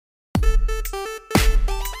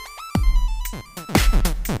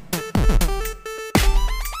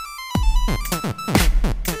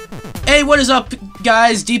Hey, what is up,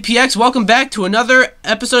 guys? DPX, welcome back to another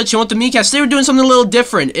episode of Chillin With The Miikcast. Today we're doing something a little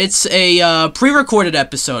different. It's a pre-recorded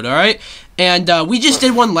episode, alright? And we just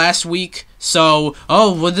did one last week, so,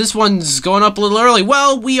 this one's going up a little early.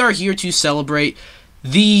 Well, we are here to celebrate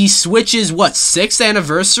the Switch's, what, 6th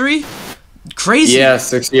anniversary? Crazy. Yeah,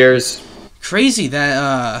 6 years. Crazy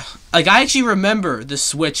that, like, I actually remember the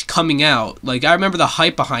Switch coming out. Like, I remember the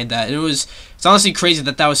hype behind that, and it's honestly crazy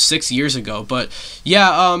that was 6 years ago. But,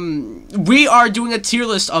 yeah, we are doing a tier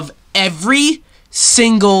list of every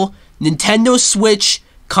single Nintendo Switch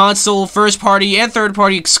console, first-party and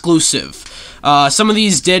third-party exclusive. Some of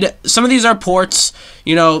these are ports,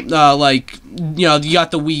 you know, you got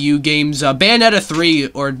the Wii U games. Bayonetta 3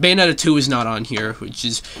 or Bayonetta 2 is not on here, which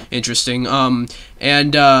is interesting.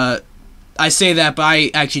 I say that, but I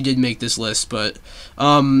actually did make this list, but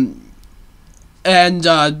all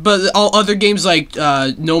other games like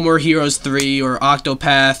No More Heroes 3 or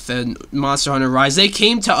Octopath and Monster Hunter Rise, they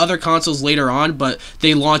came to other consoles later on, but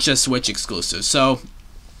they launched as Switch exclusives. So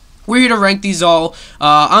we're here to rank these all.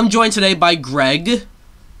 I'm joined today by Greg.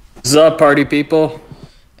 What's up, party people?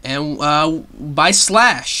 And by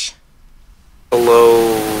Slash.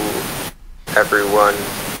 Hello, everyone.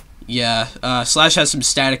 Yeah, Slash has some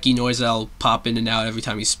staticky noise that'll pop in and out every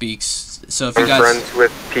time he speaks. So if you guys... I'm friends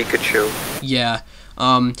with Pikachu. Yeah.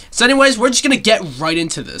 So anyways, we're just gonna get right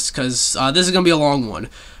into this, because this is gonna be a long one.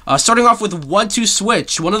 Starting off with 1-2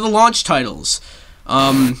 Switch, one of the launch titles.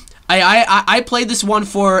 I played this one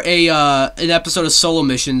for an episode of Solo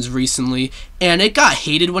Missions recently, and it got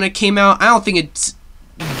hated when it came out. I don't think it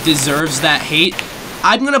deserves that hate.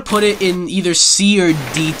 I'm gonna put it in either C or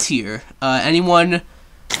D tier. Anyone...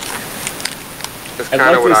 I'd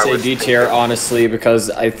like to say D tier, honestly,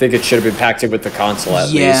 because I think it should have been packed in with the console at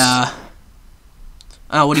least. Yeah.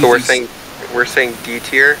 What do you think? We're saying D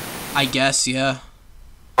tier? I guess, yeah.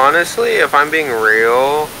 Honestly, if I'm being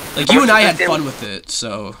real... Like, you and I had fun with it,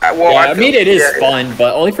 so... I mean, it is fun,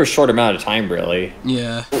 but only for a short amount of time, really.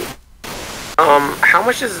 Yeah. How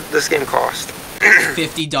much does this game cost?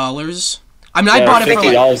 $50. I mean, I bought it for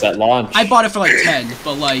 $50 at launch. I bought it for like 10,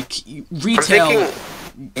 but like retail...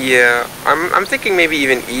 I'm thinking maybe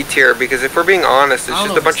even E tier, because if we're being honest, it's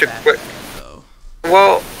just a bunch of quick...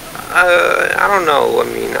 Well, I don't know. I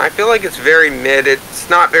mean, I feel like it's very mid.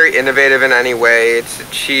 It's not very innovative in any way. It's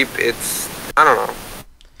cheap. It's... I don't know.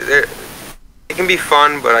 It can be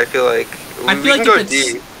fun, but I feel like... I feel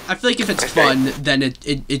like if it's fun, then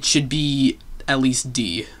it should be at least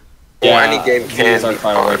D. Yeah, well, any game can be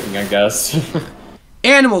fun. Ranking, I guess.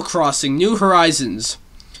 Animal Crossing: New Horizons.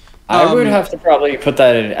 I would have to probably put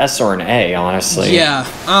that in S or an A, honestly. Yeah,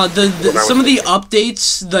 some of the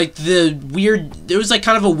updates, like there was like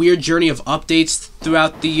kind of a weird journey of updates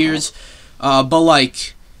throughout the years, but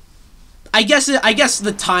like, I guess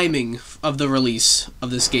the timing of the release of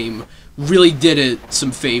this game really did it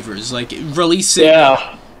some favors. Like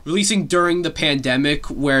releasing during the pandemic,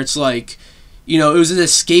 where it's like, you know, it was an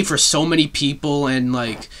escape for so many people, and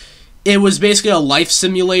like, it was basically a life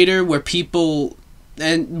simulator where people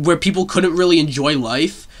couldn't really enjoy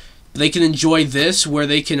life. They can enjoy this, where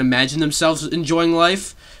they can imagine themselves enjoying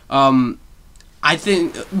life. I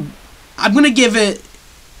think I'm gonna give it,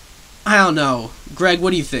 I don't know. Greg,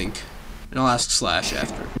 what do you think? And I'll ask Slash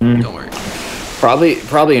after. Don't worry.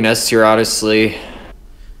 Probably an S tier, honestly.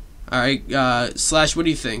 Alright, Slash, what do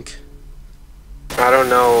you think? I don't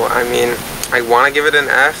know. I mean, I want to give it an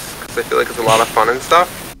S, because I feel like it's a lot of fun and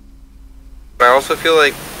stuff. But I also feel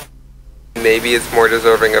like maybe it's more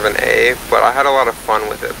deserving of an A, but I had a lot of fun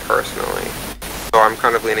with it personally. So I'm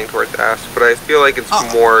kind of leaning towards S, but I feel like it's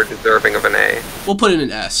more deserving of an A. We'll put it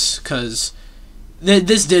in S, because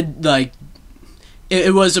this did, like,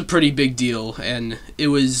 it was a pretty big deal, and it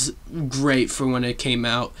was great for when it came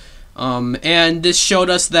out. And this showed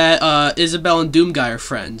us that Isabelle and Doom Guy are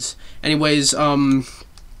friends. Anyways, ARMS.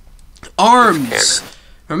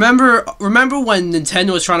 Remember when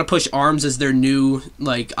Nintendo was trying to push ARMS as their new,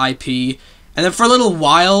 like, IP, and then for a little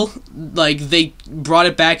while, like, they brought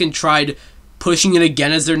it back and tried pushing it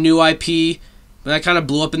again as their new IP, but that kind of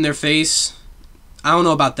blew up in their face. I don't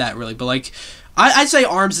know about that, really, but, like, I'd say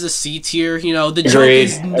ARMS is a C tier. You know, the joke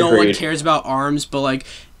is no one cares about ARMS, but, like,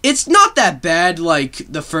 it's not that bad, like,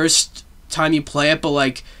 the first time you play it, but,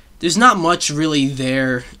 like, there's not much really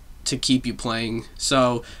there to keep you playing.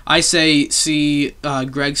 So I say C.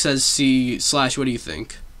 Greg says C. Slash, what do you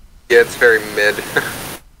think? Yeah, it's very mid.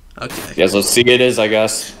 Okay. Yeah, so C it is, I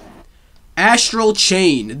guess. Astral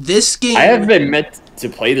Chain. This game... I haven't been meant to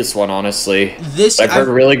play this one, honestly. I've heard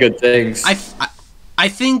really good things. I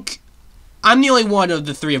think I'm the only one of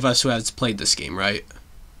the three of us who has played this game, right?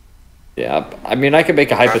 Yeah, I mean, I could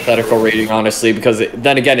make a hypothetical rating, honestly, because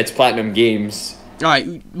then again, it's Platinum Games. All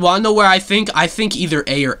right, well, I know where I think either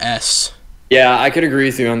A or S. Yeah, I could agree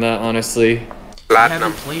with you on that, honestly. I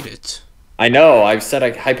haven't played it. I know, I've said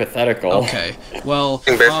a hypothetical. Okay, well,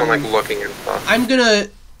 based on like looking and stuff. I'm gonna.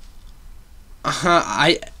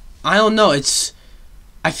 I don't know.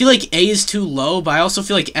 I feel like A is too low, but I also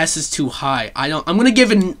feel like S is too high. I'm gonna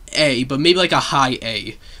give an A, but maybe like a high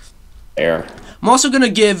A. Fair. I'm also gonna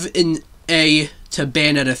give an A to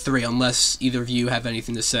Bayonetta 3, unless either of you have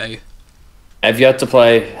anything to say. I've yet to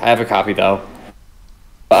play. I have a copy though.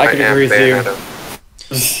 But I can agree with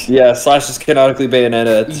you. Yeah, Slash is canonically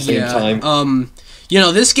Bayonetta at the same time. You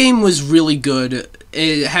know, this game was really good.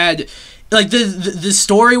 It had, like, the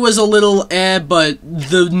story was a little but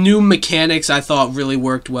the new mechanics I thought really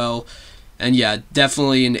worked well. And yeah,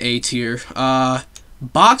 definitely an A tier.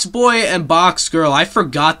 Box Boy and Box Girl, I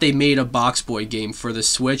forgot they made a Box Boy game for the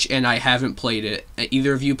Switch, and I haven't played it.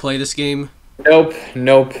 Either of you play this game?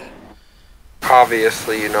 Nope.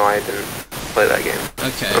 Obviously, you know I didn't play that game.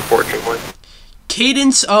 Okay. Unfortunately.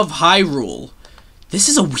 Cadence of Hyrule. This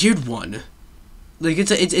is a weird one. Like,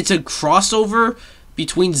 it's a crossover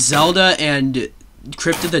between Zelda and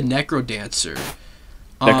Crypt of the Necrodancer.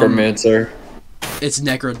 Necromancer. It's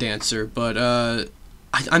Necrodancer, but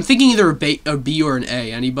I'm thinking either a B or an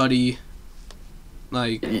A. Anybody?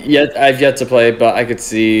 Like. I've yet to play, but I could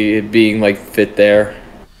see it being like fit there.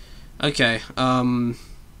 Okay. I'm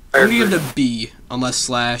gonna give it a B, unless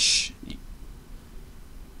Slash.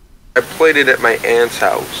 I played it at my aunt's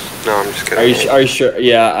house. No, I'm just kidding. Are you sure?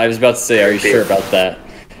 Yeah, I was about to say, are you sure about that?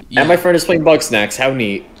 Yeah. And my friend is playing Bug Snacks. How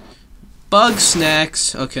neat. Bug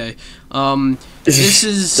Snacks. Okay. This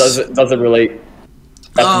is doesn't relate.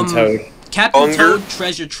 Captain Toad. Captain Toad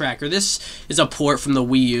Treasure Tracker. This is a port from the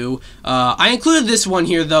Wii U. I included this one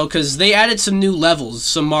here though because they added some new levels,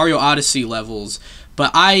 some Mario Odyssey levels.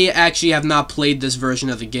 But I actually have not played this version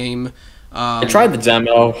of the game. I tried the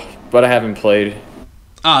demo, but I haven't played.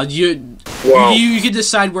 You can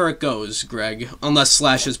decide where it goes, Greg, unless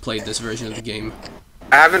Slash has played this version of the game.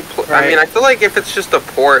 I haven't. I mean, I feel like if it's just a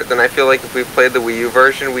port, then I feel like if we played the Wii U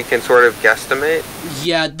version, we can sort of guesstimate.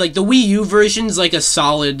 Yeah, like the Wii U version's like a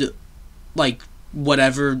solid, like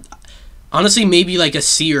whatever. Honestly, maybe like a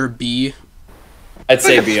C or B. I'd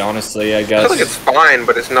say B, honestly. I guess. I feel like it's fine,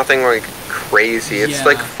 but it's nothing like crazy. It's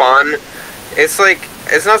like fun. It's like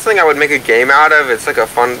it's not something I would make a game out of. It's like a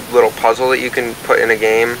fun little puzzle that you can put in a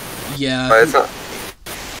game. Yeah. But it's not.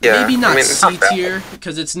 Yeah, maybe not C tier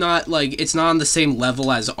because it's not on the same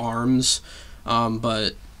level as ARMS,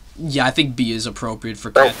 but yeah, I think B is appropriate for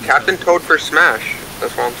Captain Toad for Smash.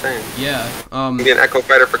 That's what I'm saying. Yeah. Be an Echo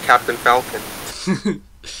Fighter for Captain Falcon.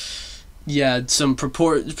 Yeah, some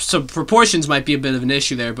proportions might be a bit of an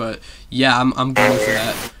issue there, but yeah, I'm going for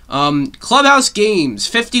that. Clubhouse Games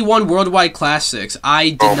 51 Worldwide Classics. I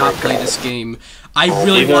did not play this game. I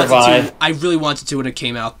really wanted to when it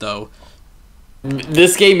came out though.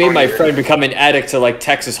 This game made my friend become an addict to like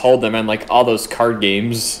Texas Hold'em and like all those card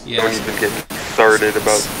games. Yeah. Don't even get started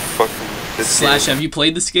about fucking this Slash, game. have you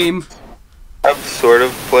played this game? I've sort of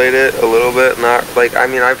played it a little bit. Not like I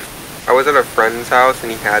mean I was at a friend's house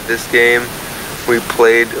and he had this game. We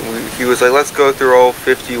played. He was like, "Let's go through all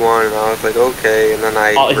 51," and I was like, "Okay." And then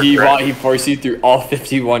he forced you through all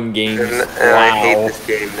 51 games. And I hate this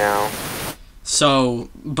game now. So,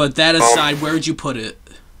 but that aside, where would you put it?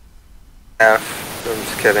 F. I'm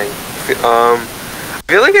just kidding. I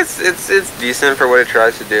feel like it's decent for what it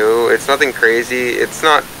tries to do. It's nothing crazy. It's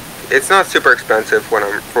not super expensive from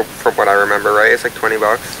what I remember. Right? It's like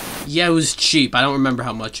 $20. Yeah, it was cheap. I don't remember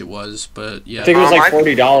how much it was, but yeah. I think it was like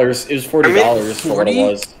 $40. It was $40 for what it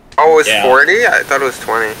was. Oh, it was 40? I thought it was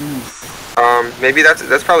 20. Oof. Maybe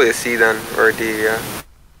that's probably a C then, or a D, yeah.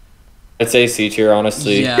 It's a C tier,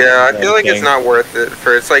 honestly. Yeah, I feel like it's not worth it.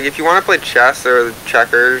 It's like, if you want to play chess or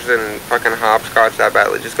checkers and fucking hopscotch that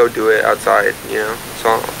badly, just go do it outside, you know? That's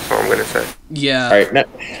all I'm gonna say. Yeah.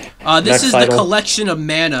 Alright, this is the Collection of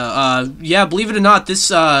Mana. Yeah, believe it or not,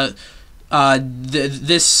 this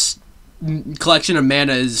this Collection of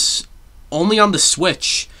Mana is only on the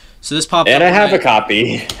Switch. So this popped up. And I have a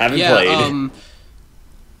copy. Haven't played. I don't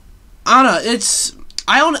know,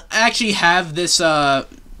 I don't actually have this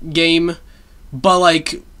game, but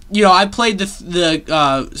like, you know, I played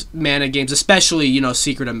the Mana games, especially, you know,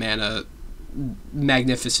 Secret of Mana,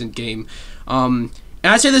 magnificent game. And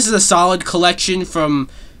I'd say this is a solid collection from,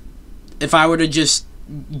 if I were to just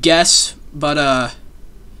guess, but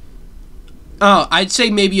I'd say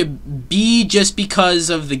maybe a B just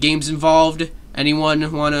because of the games involved.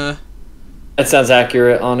 Anyone wanna? That sounds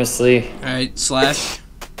accurate, honestly. All right, Slash.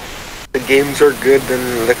 the games are good,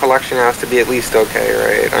 then the collection has to be at least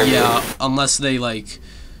okay, right? I mean, unless they like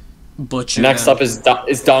butcher. Next up is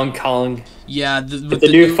Donkey Kong. Yeah, the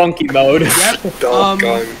new funky mode. Yep. Donkey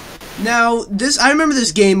Kong. Now, I remember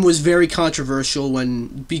this game was very controversial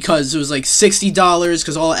because it was like $60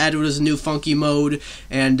 because all it added was a new funky mode,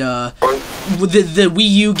 and the Wii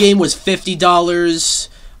U game was $50.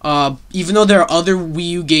 Even though there are other Wii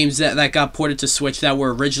U games that got ported to Switch that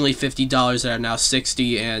were originally $50 that are now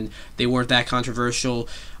 $60, and they weren't that controversial.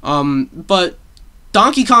 But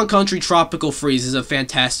Donkey Kong Country Tropical Freeze is a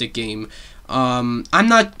fantastic game. I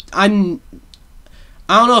don't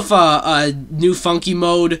know if a new funky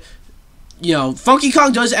mode. You know, Funky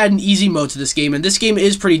Kong does add an easy mode to this game, and this game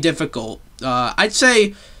is pretty difficult. I'd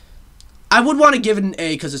say I would want to give it an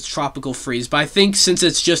A because it's Tropical Freeze, but I think since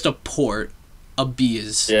it's just a port, a B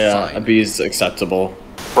is fine. A B is acceptable.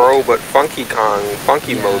 Bro, but Funky Kong,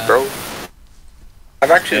 funky mode, bro. I've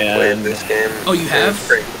actually played this game. Oh, you have?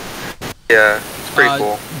 Yeah, it's pretty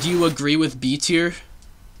cool. Do you agree with B tier?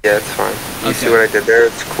 Yeah, it's fine. You see what I did there?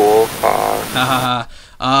 It's cool.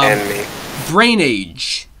 And me. Brain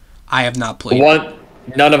Age. I have not played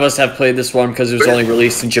None of us have played this one because it was only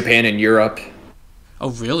released in Japan and Europe.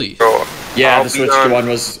 Oh, really? Bro, yeah, the Switch one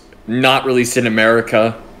was not released in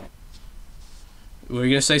America. What are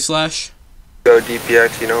you going to say, Slash? Go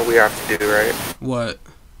DPX, you know what we have to do, right? What?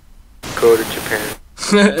 Go to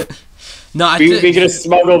Japan. No, we can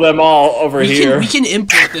smuggle them all over here. We can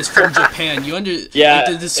import this from Japan.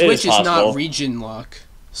 The Switch is not region lock.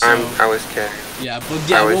 So, I was kidding. Yeah, but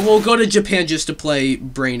we'll go to Japan just to play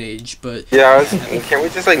Brain Age, but yeah, can't we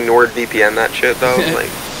just like NordVPN that shit though?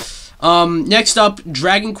 Like, next up,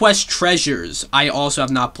 Dragon Quest Treasures. I also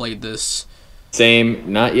have not played this.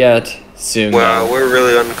 Same, not yet. Soon. Wow, we're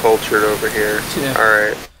really uncultured over here. Yeah. All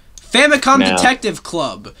right. Famicom Detective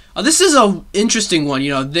Club. This is a interesting one.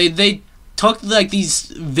 You know, they took like these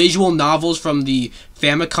visual novels from the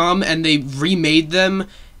Famicom and they remade them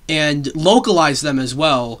and localized them as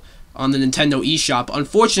well on the Nintendo eShop.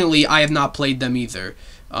 Unfortunately, I have not played them either.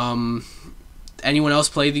 Anyone else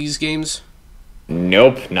play these games?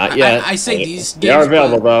 Nope, not yet. I say these games. They are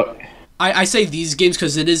available, though. I say these games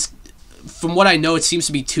because it is, from what I know, it seems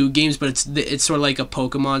to be 2 games, but it's sort of like a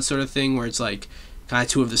Pokemon sort of thing where it's like kind of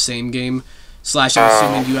 2 of the same game. Slash, I'm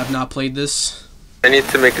assuming you have not played this. I need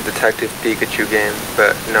to make a Detective Pikachu game,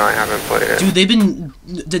 but no, I haven't played it.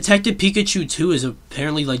 Dude, Detective Pikachu 2 has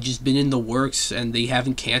apparently like just been in the works, and they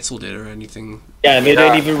haven't canceled it or anything. Yeah, they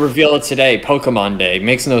didn't even reveal it today. Pokemon Day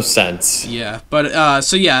makes no sense. Yeah, but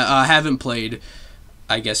haven't played.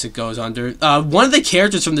 I guess it goes under. One of the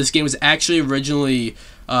characters from this game was actually originally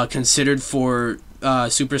considered for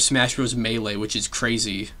Super Smash Bros. Melee, which is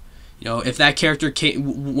crazy. You know, if that character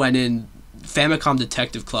went in, Famicom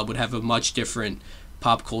Detective Club would have a much different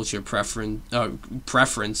pop culture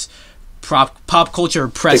preference, pop culture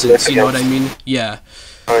presence. You know what I mean? Yeah.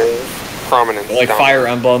 Prominent. Like Fire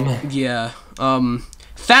Emblem. Yeah.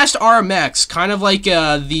 Fast RMX, kind of like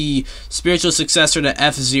the spiritual successor to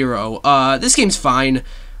F-Zero. This game's fine.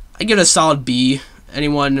 I give it a solid B.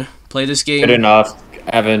 Anyone play this game? Good enough.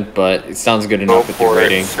 I haven't, but it sounds good enough with your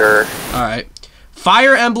rating. Sure. All right.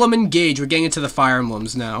 Fire Emblem Engage. We're getting into the Fire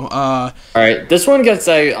Emblems now. All right, this one gets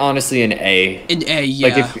honestly an A. An A, yeah.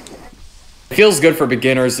 Like it feels good for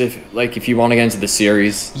beginners if you want to get into the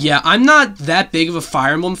series. Yeah, I'm not that big of a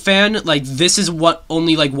Fire Emblem fan. Like this is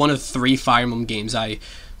only like one of 3 Fire Emblem games I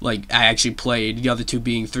actually played. The other 2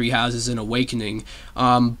 being Three Houses and Awakening.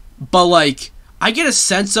 But like I get a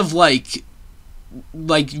sense of like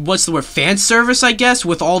what's the word, fan service, I guess,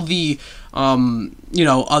 with all the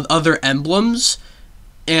other emblems.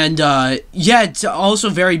 And it's also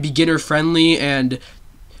very beginner friendly, and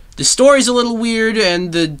the story's a little weird,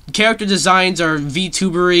 and the character designs are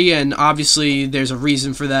VTubery, and obviously there's a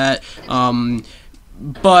reason for that.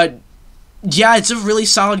 But yeah, it's a really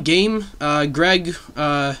solid game. Greg,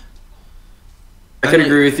 I could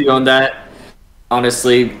agree with you on that.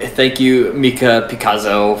 Honestly, thank you, Mika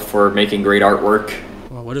Picasso, for making great artwork.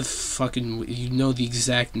 Well, what if fucking you know the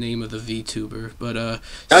exact name of the VTuber, but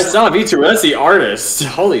that's not a VTuber, that's the artist.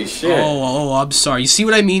 Holy shit. Oh, I'm sorry. You see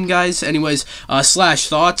what I mean, guys? Anyways, Slash,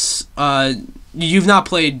 thoughts? You've not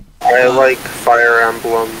played. I like Fire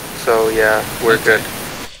Emblem, so yeah, we're good.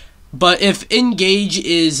 But if Engage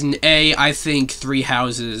is an A, I think Three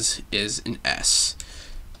Houses is an S.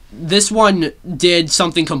 This one did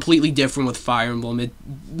something completely different with Fire Emblem. It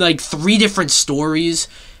 3 different stories,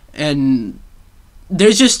 and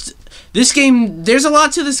there's just this game. There's a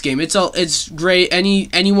lot to this game. It's great.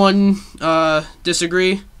 Anyone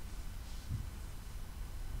disagree?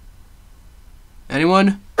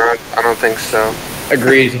 Anyone? I don't think so.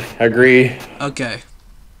 Agreed. Agree. Okay.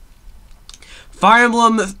 Fire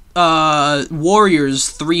Emblem Warriors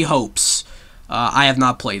 3 Hopes. I have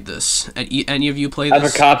not played this. Any of you played this? I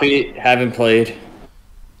have a copy, haven't played.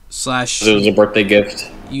 Slash... It was a birthday gift.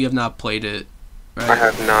 You have not played it, right? I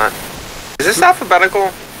have not. Is this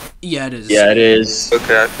alphabetical? Yeah, it is. Yeah, it is.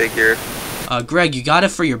 Okay, I figured. Greg, you got it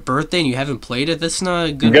for your birthday and you haven't played it? That's not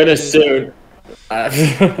a good... I'm gonna soon.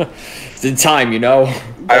 It's in time, you know?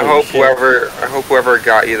 I hope whoever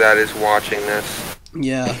got you that is watching this.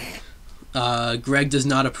 Yeah. Greg does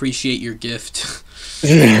not appreciate your gift.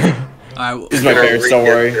 Alright. This is my parents, don't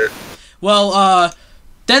worry. Well,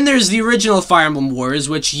 then there's the original Fire Emblem Warriors,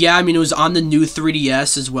 which, yeah, I mean, it was on the new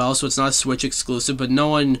 3DS as well, so it's not Switch exclusive, but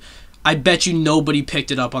I bet you nobody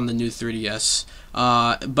picked it up on the new 3DS.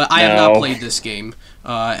 But I have not played this game.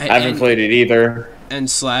 I haven't played it either. And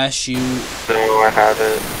Slash, you... No, I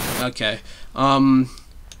haven't. Okay.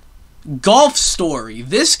 Golf Story.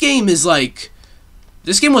 This game is like...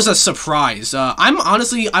 This game was a surprise. I'm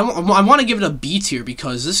honestly... I want to give it a B tier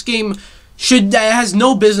because this game has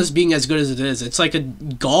no business being as good as it is. It's like a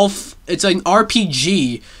golf... It's an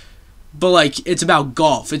RPG, but like it's about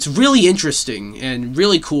golf. It's really interesting and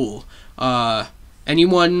really cool.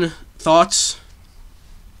 Anyone thoughts?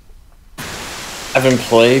 I haven't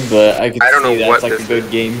played, but I don't know that's like a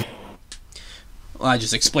good game. Well, I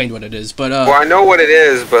just explained what it is, but well, I know what it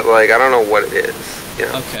is, but like I don't know what it is.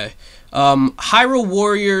 Yeah. Okay. Hyrule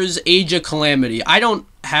Warriors Age of Calamity. I don't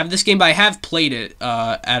have this game, but I have played it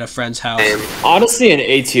at a friend's house. Honestly, an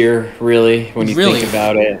A tier, really, when you think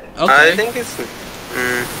about it. Okay. I think it's...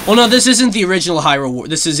 Well, no, this isn't the original Hyrule War.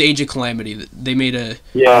 This is Age of Calamity. They made a...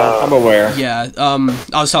 Yeah, I'm aware. Yeah,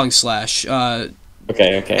 I was telling Slash.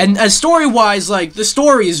 Okay. And story-wise, like, the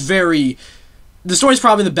story is very... The story's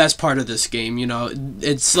probably the best part of this game, you know?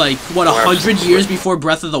 It's like, what, 100 years before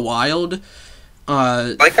Breath of the Wild?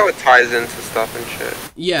 I like how it ties into stuff and shit.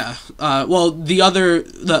 Yeah. Well,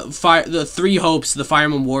 the 3 Hopes, the Fire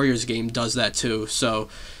Emblem Warriors game, does that too. So,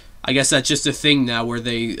 I guess that's just a thing now where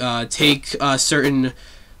they take a certain,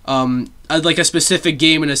 like a specific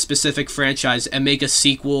game in a specific franchise and make a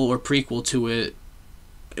sequel or prequel to it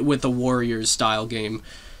with a Warriors style game.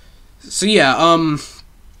 So yeah,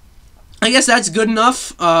 I guess that's good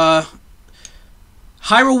enough.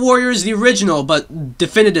 Hyrule Warriors, the original, but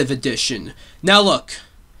definitive edition. Now look,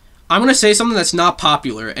 I'm gonna say something that's not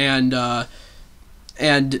popular, and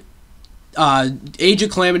Age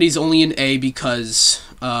of Calamity is only an A because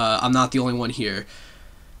I'm not the only one here.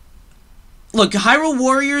 Look, Hyrule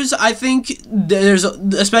Warriors, I think there's,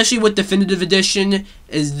 especially with definitive edition,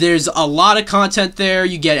 there's a lot of content there.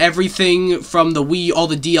 You get everything from the Wii, all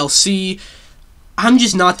the DLC. I'm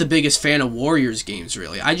just not the biggest fan of Warriors games,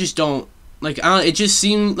 really. I just don't. Like, it just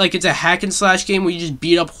seemed like it's a hack and slash game where you just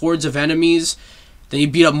beat up hordes of enemies, then you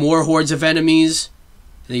beat up more hordes of enemies,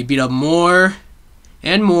 then you beat up more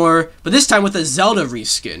and more, but this time with a Zelda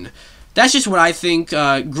reskin. That's just what I think.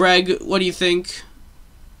 Greg, what do you think?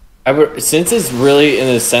 Since it's really, in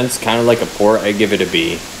a sense, kind of like a port, I give it a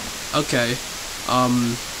B. Okay.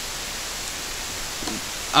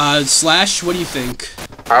 Slash, what do you think?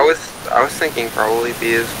 I was thinking probably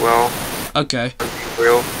B as well. Okay.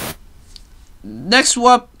 Real. Next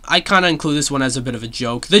up, I kind of include this one as a bit of a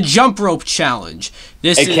joke. The Jump Rope Challenge.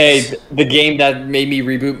 This is the game that made me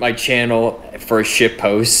reboot my channel for a shit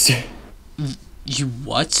post. You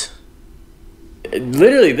what?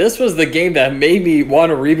 Literally, this was the game that made me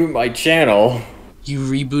want to reboot my channel. You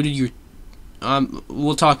rebooted your...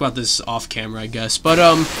 we'll talk about this off camera, I guess. But,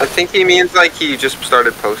 I think he means like he just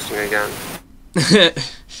started posting again.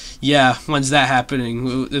 Yeah, when's that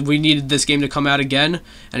happening? We needed this game to come out again.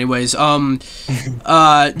 Anyways, Jump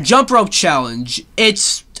Rope Challenge.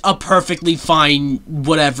 It's a perfectly fine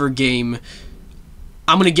whatever game.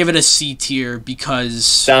 I'm gonna give it a C tier because...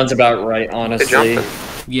 Sounds about right, honestly.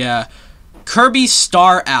 Yeah. Kirby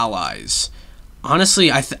Star Allies.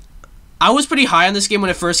 Honestly, I was pretty high on this game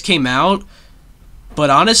when it first came out,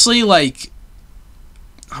 but honestly, like...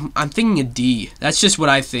 I'm thinking a D. That's just what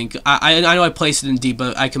I think. I know I placed it in D,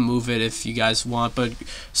 but I can move it if you guys want. But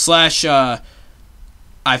Slash, I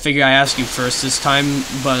figure I ask you first this time.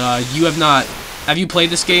 But you have not. Have you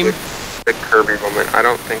played this game? The Kirby moment. I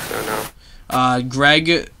don't think so. No.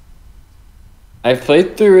 Greg. I've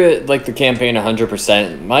played through it like the campaign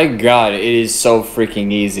 100%. My God, it is so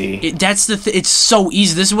freaking easy. It's so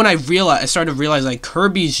easy. This is when I started to realize like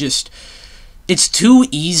Kirby's just. It's too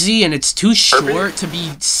easy and it's too short to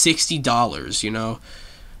be $60, you know?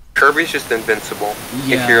 Kirby's just invincible,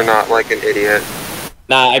 if you're not, like, an idiot.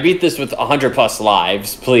 Nah, I beat this with 100+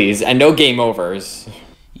 lives, please, and no game overs.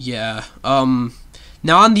 Yeah,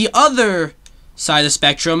 now on the other side of the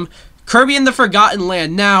spectrum, Kirby and the Forgotten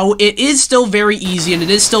Land. Now, it is still very easy and it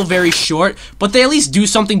is still very short, but they at least do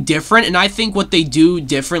something different, and I think what they do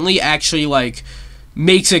differently actually, like,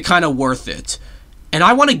 makes it kind of worth it. And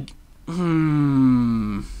I want to...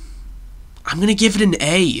 I'm going to give it an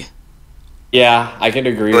A. Yeah, I can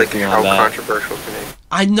agree with you on that. How controversial can it be?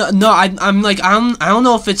 I'm like, I don't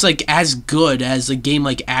know if it's, like, as good as a game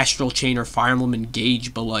like Astral Chain or Fire Emblem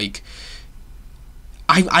Engage, but, like...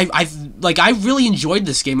 I really enjoyed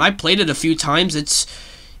this game. I played it a few times. It's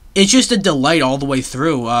just a delight all the way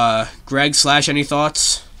through. Greg, Slash, any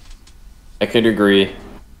thoughts? I could agree.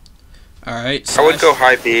 Alright. I would go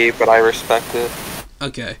high B, but I respect it.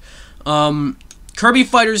 Okay. Kirby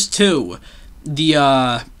Fighters 2.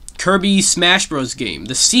 The Kirby Smash Bros. Game.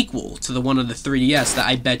 The sequel to the one on the 3DS that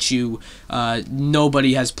I bet you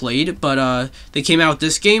nobody has played. But they came out with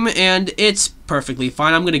this game, and it's perfectly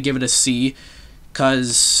fine. I'm going to give it a C.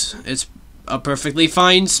 Because it's a perfectly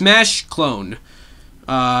fine Smash clone.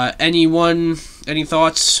 Anyone? Any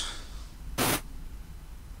thoughts?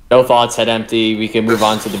 No thoughts, head empty. We can move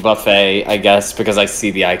on to the buffet, I guess, because I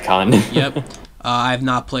see the icon. Yep. I have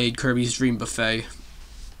not played Kirby's Dream Buffet.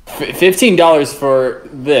 $15 for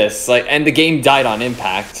this, and the game died on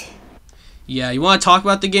impact. Yeah, you want to talk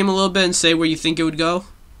about the game a little bit and say where you think it would go?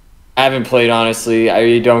 I haven't played, honestly.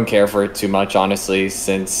 I don't care for it too much, honestly,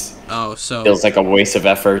 since it feels like a waste of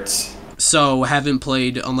efforts. So, haven't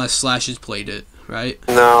played unless Slash has played it, right?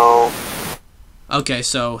 No. Okay,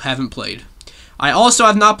 so, haven't played. I also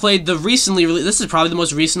have not played the recently released... This is probably the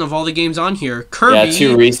most recent of all the games on here. Kirby... Yeah,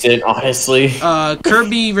 too recent, honestly.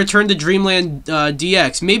 Kirby Return to Dreamland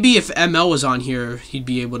DX. Maybe if ML was on here, he'd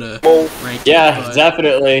be able to rank it. But I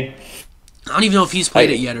definitely. don't even know if he's played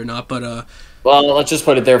it yet or not, but... Well, let's just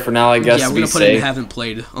put it there for now, I guess. Yeah, we're going to put it in haven't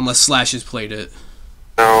played, unless Slash has played it.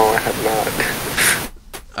 No, I have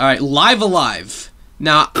not. Alright, Live Alive.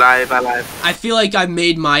 Now, Live Alive. I feel like I've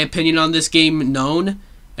made my opinion on this game known,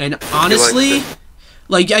 and honestly,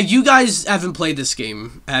 you guys haven't played this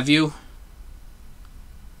game, have you?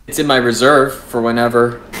 It's in my reserve for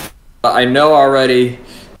whenever. But I know already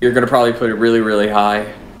you're going to probably put it really, really high.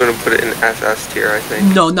 I'm going to put it in SS tier, I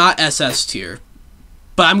think. No, not SS tier.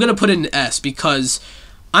 But I'm gonna put it in S because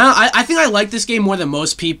I think I like this game more than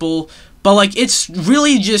most people. But like, it's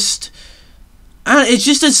really just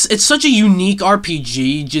it's such a unique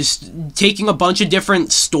RPG. Just taking a bunch of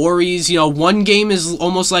different stories. You know, one game is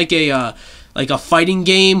almost like a fighting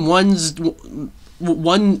game. One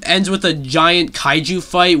ends with a giant kaiju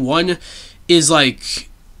fight. One is like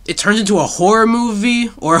it turns into a horror movie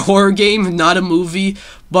or a horror game, not a movie.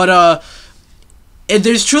 But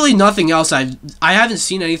there's truly nothing else. I haven't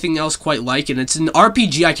seen anything else quite like it. It's an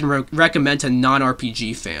RPG I can recommend to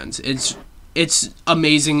non-RPG fans. It's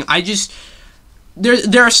amazing.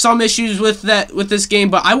 There are some issues with this game,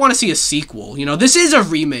 but I want to see a sequel. You know, this is a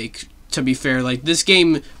remake. To be fair, like this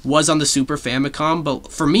game was on the Super Famicom,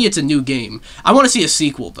 but for me, it's a new game. I want to see a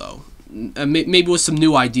sequel though, maybe with some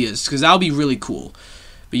new ideas, because that'll be really cool.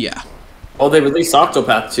 But yeah. Well, they released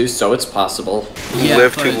Octopath 2, so it's possible. Yeah,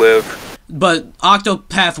 live to live. But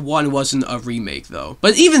Octopath 1 wasn't a remake, though.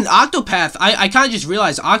 But even Octopath, I kind of just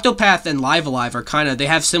realized Octopath and Live Alive are they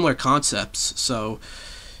have similar concepts. So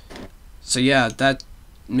yeah, that,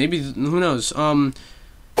 maybe, who knows.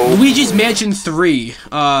 Luigi's Mansion 3.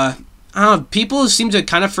 I don't know, people seem to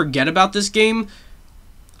kind of forget about this game.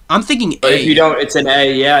 I'm thinking but A. If you don't, it's an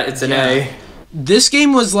A. Yeah, it's an A. This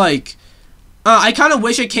game was like, I kind of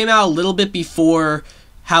wish it came out a little bit before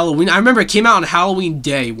Halloween. I remember it came out on Halloween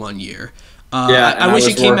Day one year. I wish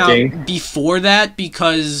it came out before that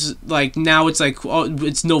because, like, now it's like, oh,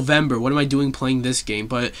 it's November. What am I doing playing this game?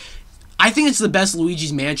 But I think it's the best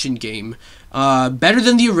Luigi's Mansion game. Better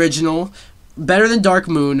than the original. Better than Dark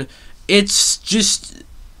Moon. It's just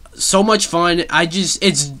so much fun.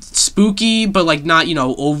 It's spooky, but, like, not, you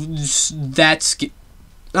know,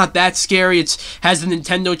 not that scary. It has the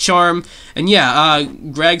Nintendo charm. And, yeah,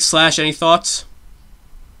 Greg, Slash, any thoughts?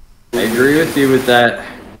 I agree with you with that.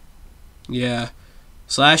 Yeah.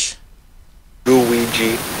 Slash?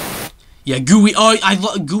 Gooigi. Yeah, Gooigi. Oh, I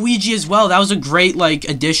love Gooigi as well. That was a great, like,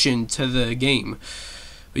 addition to the game.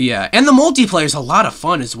 But yeah, and the multiplayer's a lot of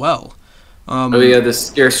fun as well. Oh yeah, the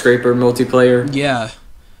Scare Scraper multiplayer. Yeah.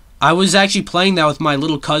 I was actually playing that with my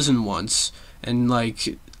little cousin once. And,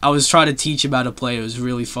 like, I was trying to teach him how to play. It was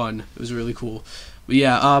really fun. It was really cool. But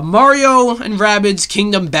yeah, Mario and Rabbids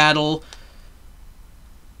Kingdom Battle.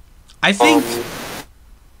 I think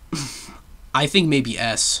maybe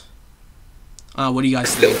S. What do you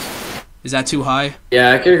guys think? Is that too high?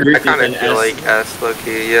 Yeah, I can agree with you. I kind of feel like S,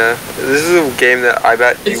 low-key, yeah. This is a game that I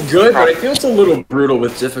bet it's good, but it feels a little brutal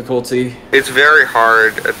with difficulty. It's very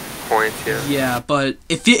hard at points, yeah. Yeah, but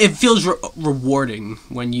it feels rewarding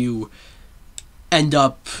when you end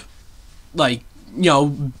up, like, you know,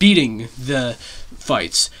 beating the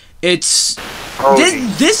fights. It's...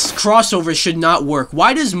 This crossover should not work.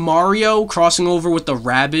 Why does Mario crossing over with the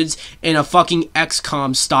Rabbids in a fucking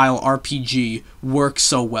XCOM style RPG work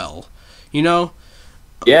so well? You know?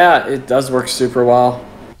 Yeah, it does work super well.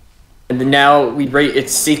 And now we rate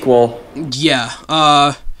its sequel. Yeah.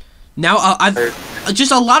 Now I've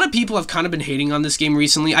just a lot of people have kind of been hating on this game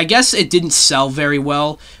recently. I guess it didn't sell very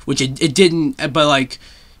well, which it didn't. But like,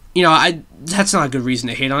 you know, that's not a good reason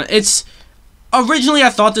to hate on it. It's originally I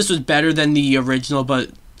thought this was better than the original, but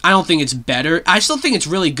I don't think it's better. I still think it's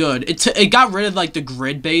really good. It got rid of like the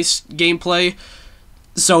grid-based gameplay,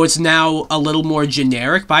 so it's now a little more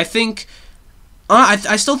generic. But I think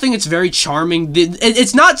I still think it's very charming.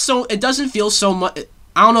 It's not so. It doesn't feel so much.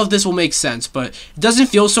 I don't know if this will make sense, but it doesn't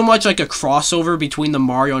feel so much like a crossover between the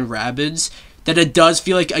Mario and Rabbids that it does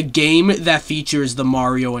feel like a game that features the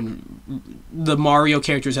Mario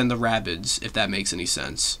characters and the Rabbids, if that makes any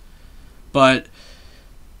sense. But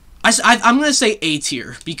I'm gonna say A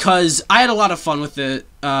tier because I had a lot of fun with it.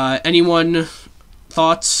 Anyone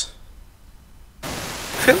thoughts? I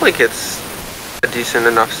feel like it's a decent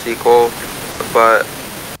enough sequel, but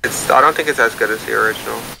I don't think it's as good as the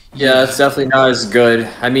original. Yeah, it's definitely not as good.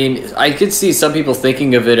 I mean, I could see some people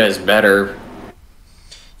thinking of it as better.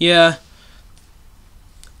 Yeah.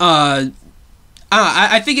 I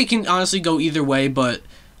think it can honestly go either way, but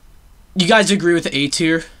you guys agree with the A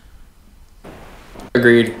tier?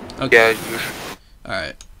 Agreed. Okay. Yeah.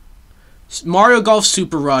 Alright. Mario Golf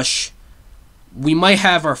Super Rush. We might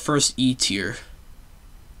have our first E tier.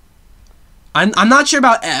 I'm not sure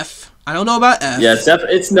about F. I don't know about F. Yeah,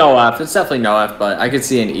 it's no F. It's definitely no F, but I could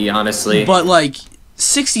see an E, honestly. But, like,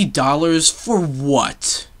 $60 for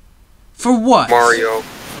what? For what? Mario.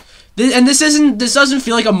 This doesn't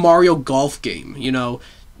feel like a Mario Golf game, you know?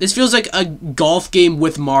 This feels like a golf game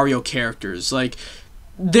with Mario characters. Like,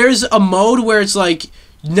 there's a mode where it's like,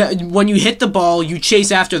 when you hit the ball, you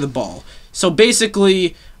chase after the ball. So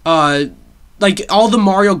basically, like, all the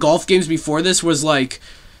Mario Golf games before this was like,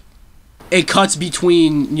 it cuts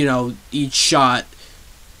between, you know, each shot.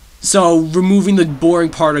 So, removing the boring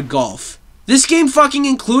part of golf. This game fucking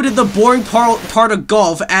included the boring part of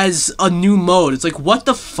golf as a new mode. It's like, what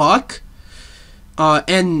the fuck?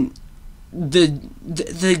 And the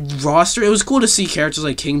roster, it was cool to see characters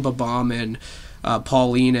like King Babam and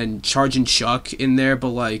Pauline and Chargin' Chuck in there,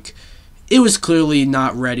 but like, it was clearly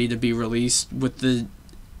not ready to be released with the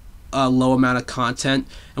low amount of content.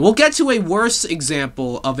 And we'll get to a worse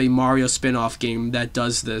example of a Mario spin-off game that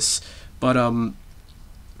does this, but and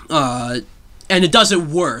it does it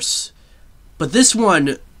worse. But this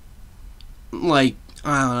one, like,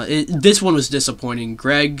 this one was disappointing.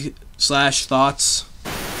 Greg / thoughts?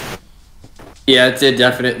 Yeah, it did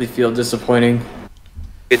definitely feel disappointing.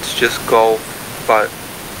 It's just golf, but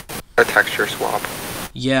a texture swap.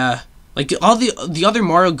 Yeah, like all the other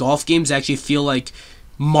Mario Golf games actually feel like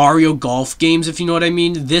Mario Golf games, if you know what I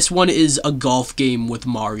mean. This one is a golf game with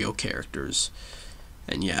Mario characters,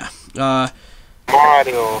 and yeah.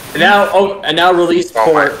 Mario. And now release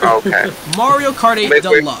port. Okay. Mario Kart 8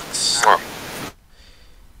 Deluxe.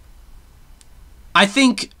 I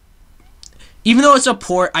think, even though it's a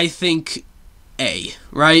port, I think A,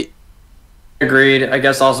 right? Agreed. I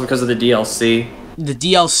guess also because of the DLC. The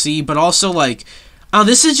DLC, but also like, oh,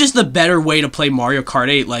 this is just the better way to play Mario Kart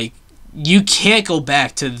 8. Like, you can't go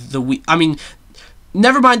back to the Wii. I mean,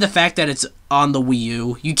 never mind the fact that it's on the Wii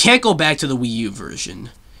U. You can't go back to the Wii U version.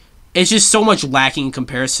 It's just so much lacking in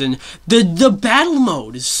comparison. The battle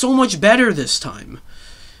mode is so much better this time.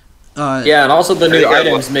 Yeah, and also the new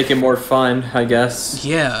items make it more fun, I guess.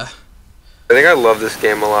 Yeah. I think I love this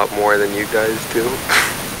game a lot more than you guys do.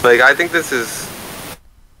 Like, I think this is...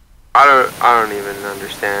 I don't even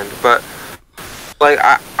understand. But, like,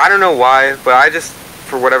 I don't know why, but I just,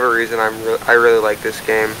 for whatever reason, I really like this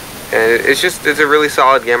game. And it's a really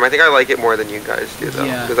solid game. I think I like it more than you guys do, though.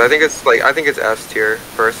 Yeah. Because I think it's S tier,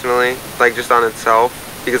 personally. Like, just on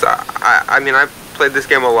itself. Because, I mean, I've played this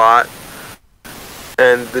game a lot.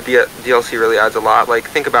 And the DLC really adds a lot. Like,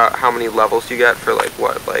 think about how many levels you get for, like,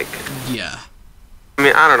 what? Like... Yeah. I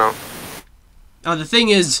mean, I don't know. Now, the thing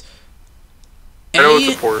is... I know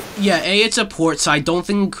it's a port. Yeah, A, it's a port, so I don't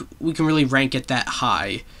think we can really rank it that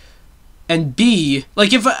high. And B,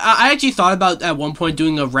 like, if I actually thought about at one point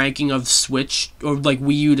doing a ranking of Switch, or like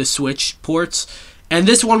Wii U to Switch ports, and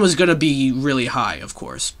this one was going to be really high, of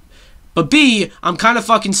course. But B, I'm kind of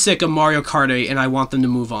fucking sick of Mario Kart 8, and I want them to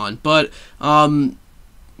move on. But, you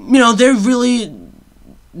know, they're really...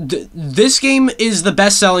 This game is the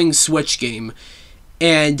best-selling Switch game,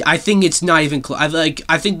 and I think it's not even close.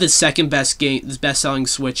 I think the second best-selling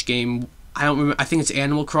Switch game, I don't remember, I think it's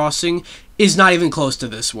Animal Crossing, is not even close to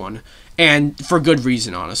this one. And for good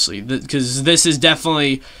reason, honestly, because this is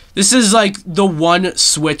like the one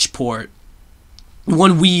Switch port,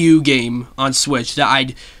 one Wii U game on Switch that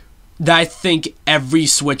I think every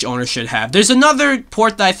Switch owner should have. There's another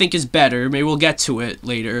port that I think is better. Maybe we'll get to it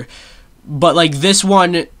later. But, like, this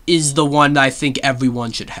one is the one that I think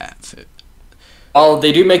everyone should have. Oh,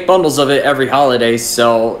 they do make bundles of it every holiday,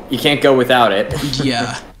 so you can't go without it.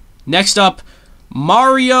 Yeah. Next up,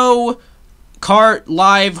 Mario Kart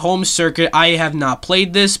Live Home Circuit. I have not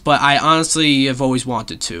played this, but I honestly have always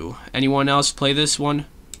wanted to. Anyone else play this one?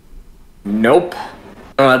 Nope. I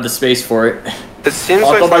don't have the space for it. It seems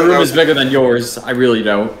Although my room is bigger than yours, I really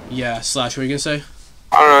don't. Yeah, Slash, what are you gonna say?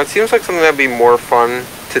 I don't know, it seems like something that'd be more fun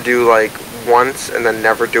to do, like, once and then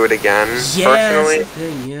never do it again, personally. That's the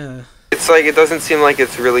thing, yeah. It's like, it doesn't seem like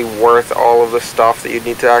it's really worth all of the stuff that you'd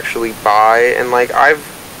need to actually buy, and, like, I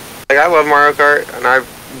love Mario Kart, and I've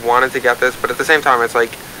wanted to get this, but at the same time, it's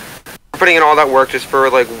like, putting in all that work just for,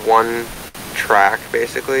 like, one track,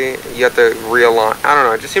 basically. You have to realign, I don't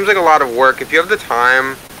know, it just seems like a lot of work. If you have the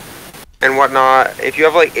time and whatnot, if you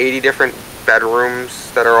have, like, 80 different bedrooms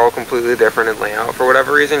that are all completely different in layout for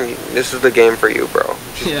whatever reason, this is the game for you, bro.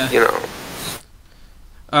 Just, yeah. You know.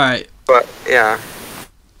 Alright. But, yeah.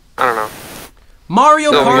 I don't know.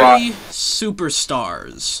 Mario Party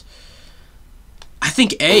Superstars. I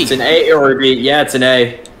think A. It's an A or a B. Yeah, it's an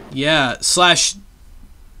A. Yeah, Slash... Is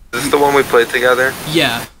this the one we played together?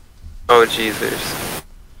 Yeah. Oh, Jesus.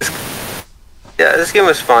 Yeah, this game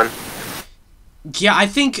was fun. Yeah, I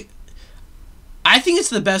think it's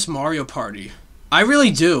the best Mario Party. I really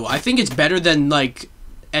do. I think it's better than, like,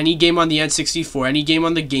 any game on the N64, any game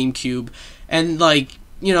on the GameCube. And, like,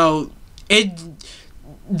 you know,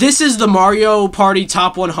 this is the Mario Party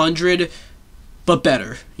Top 100, but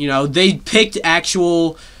better. You know, they picked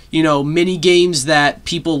actual, you know, mini games that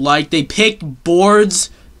people like. They picked boards.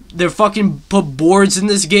 They're fucking put boards in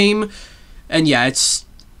this game. And yeah, it's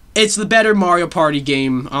the better Mario Party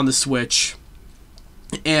game on the Switch.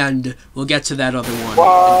 And we'll get to that other one.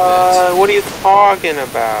 What are you talking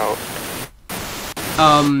about?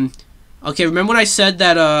 Okay, remember when I said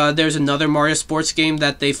that there's another Mario sports game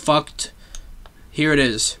that they fucked? Here it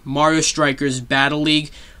is. Mario Strikers Battle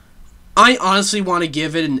League. I honestly want to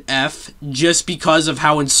give it an F just because of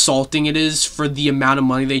how insulting it is for the amount of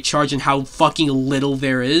money they charge and how fucking little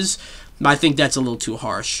there is. I think that's a little too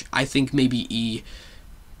harsh. I think maybe E.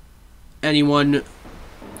 Anyone?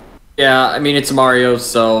 Yeah, I mean, it's Mario,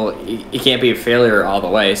 so it can't be a failure all the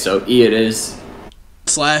way, so E it is.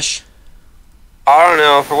 Slash? I don't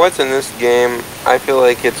know, for what's in this game, I feel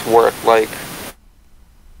like it's worth, like,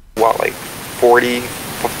 what, like,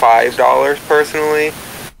 $45 personally?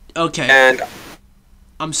 Okay. And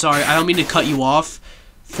I'm sorry, I don't mean to cut you off.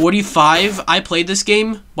 $45, I played this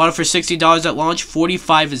game, bought it for $60 at launch.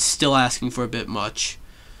 $45 is still asking for a bit much.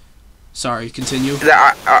 Sorry, continue.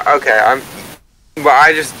 Okay, but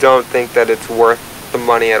I just don't think that it's worth the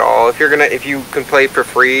money at all. If you can play it for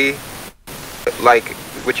free, like,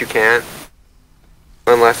 which you can't,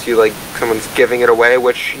 unless you, like, someone's giving it away,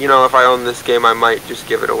 which, you know, if I own this game, I might just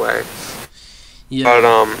give it away. Yeah. But,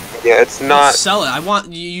 yeah, it's not... Sell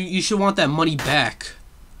it. You should want that money back.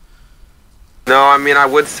 No, I mean, I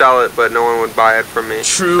would sell it, but no one would buy it from me.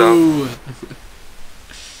 True. So.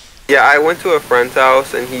 Yeah, I went to a friend's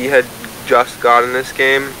house, and he had just gotten this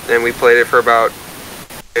game, and we played it for about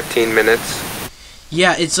 15 minutes.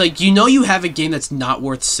 Yeah, it's like, you know you have a game that's not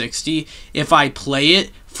worth $60 if I play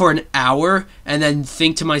it for an hour and then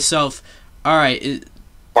think to myself, alright...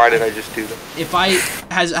 Why did I just do that?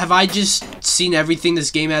 Have I just seen everything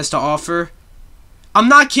this game has to offer? I'm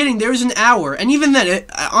not kidding, there's an hour. And even then,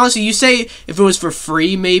 honestly, you say if it was for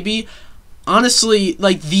free, maybe. Honestly,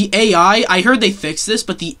 like, the AI, I heard they fixed this,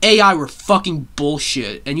 but the AI were fucking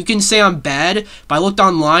bullshit. And you can say I'm bad, but I looked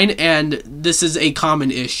online, and this is a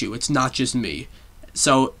common issue. It's not just me.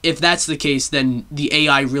 So, if that's the case, then the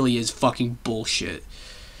AI really is fucking bullshit.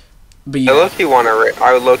 But yeah. I would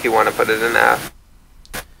low-key want to put it in F.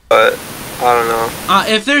 But, I don't know.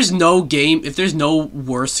 If there's no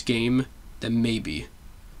worse game, then maybe.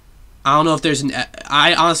 I don't know if there's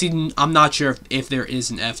I'm not sure if there is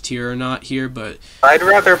an F tier or not here, but... I'd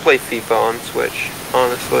rather play FIFA on Switch,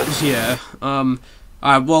 honestly. Yeah,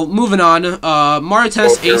 alright, well, moving on. Mario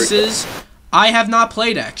Tennis Aces, I have not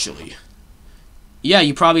played, actually. Yeah,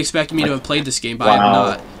 you probably expected me to have played this game, but I have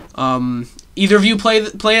not. Either of you play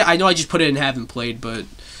it? I know I just put it in haven't played, but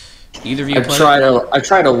either of you play it? I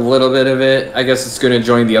tried a little bit of it. I guess it's going to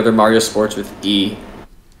join the other Mario Sports with E.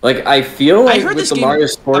 Like, I feel like with the Mario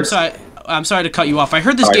Sports... I'm sorry to cut you off. I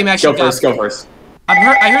heard this game actually Go first. I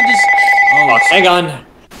heard this... Oh, hang on.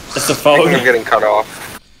 It's the phone. I'm getting cut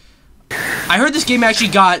off. I heard this game actually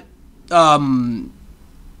got,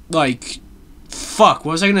 like... Fuck,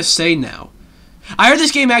 what was I going to say now? I heard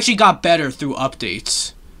this game actually got better through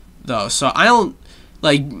updates, though. So I don't...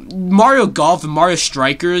 Like, Mario Golf and Mario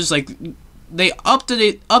Strikers, like, they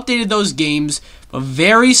updated those games, but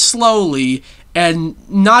very slowly, and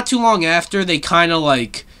not too long after, they kind of,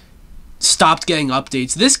 like, stopped getting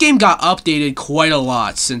updates. This game got updated quite a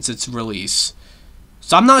lot since its release.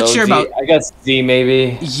 So I'm not sure about... I guess D,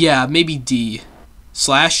 maybe? Yeah, maybe D.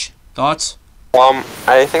 Slash, thoughts?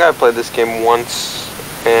 I think I played this game once,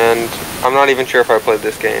 and I'm not even sure if I played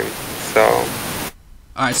this game, so...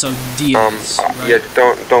 Alright, so D is, right? Yeah,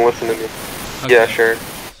 don't listen to me. Okay. Yeah, sure.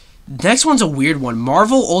 Next one's a weird one.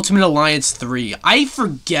 Marvel Ultimate Alliance 3. I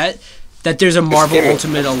forget that there's a Marvel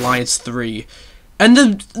Ultimate Alliance 3. And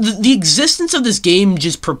the existence of this game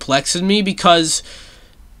just perplexes me because,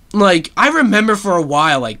 like, I remember for a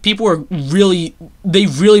while, like, people were really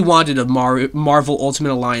wanted a Marvel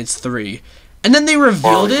Ultimate Alliance 3. And then they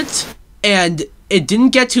revealed it, and it didn't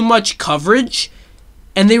get too much coverage,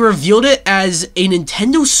 and they revealed it as a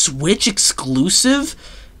Nintendo Switch exclusive,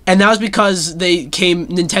 and that was because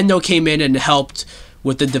Nintendo came in and helped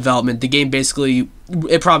with the development. The game basically,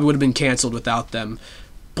 it probably would have been canceled without them.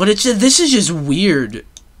 But this is just weird,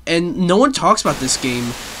 and no one talks about this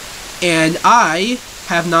game, and I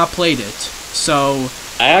have not played it, so...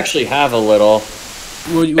 I actually have a little.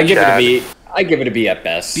 I give it a B. I give it a B at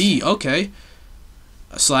best. B, okay.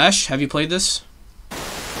 Slash, have you played this?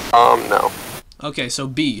 No. Okay, so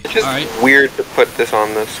B. It's just all right. Weird to put this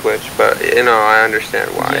on the Switch, but, you know, I understand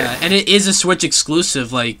why. Yeah, and it is a Switch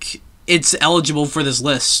exclusive. Like, it's eligible for this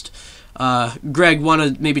list. Greg, want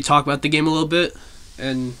to maybe talk about the game a little bit?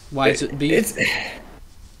 And why is it B?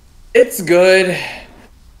 It's good,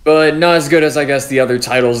 but not as good as, I guess, the other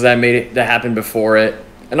titles that happened before it.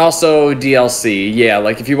 And also DLC. Yeah,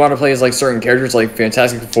 like, if you want to play as, like, certain characters like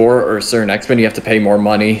Fantastic Four or certain X-Men, you have to pay more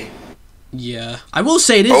money. Yeah, I will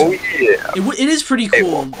say it is. Oh yeah, it is pretty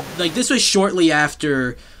cool. Like, this was shortly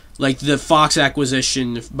after, like, the Fox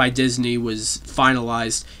acquisition by Disney was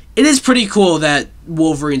finalized. It is pretty cool that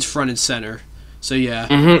Wolverine's front and center. So yeah.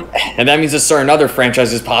 And that means a certain other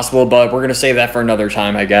franchise is possible, but we're gonna save that for another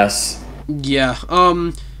time, I guess. Yeah.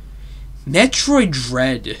 Metroid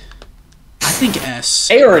Dread. I think S.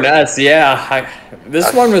 A or an S, yeah.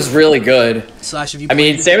 This one was really good. Slash, have you? I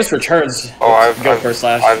mean, Samus Returns. Oh, I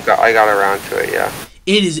got around to it, yeah.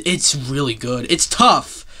 It's really good. It's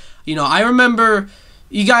tough. You know, I remember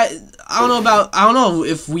you guys. I don't know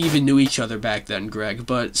if we even knew each other back then, Greg.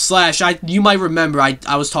 But Slash, you might remember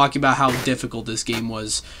I was talking about how difficult this game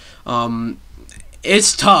was.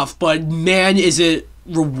 It's tough, but man, is it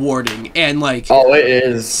rewarding. And like, oh, it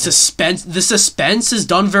is. The suspense is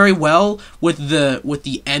done very well with the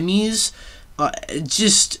Emmys.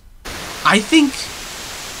 I think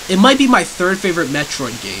it might be my third favorite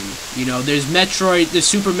Metroid game. You know, there's Metroid, there's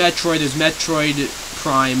Super Metroid, there's Metroid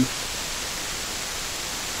Prime.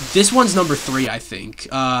 This one's number 3, I think.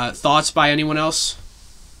 Thoughts by anyone else?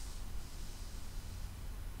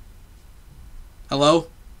 Hello?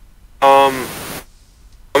 I'm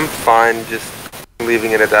fine just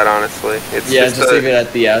leaving it at that, honestly. Just leave it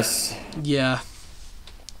at the S. Yeah.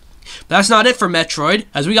 But that's not it for Metroid,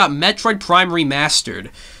 as we got Metroid Prime Remastered.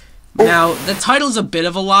 Now, the title's a bit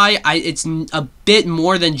of a lie. It's a bit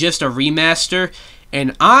more than just a remaster,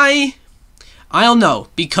 and I don't know,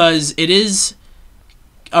 because it is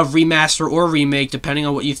a remaster or remake, depending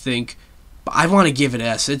on what you think. But I want to give it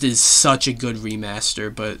S. It is such a good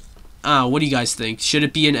remaster, but what do you guys think? Should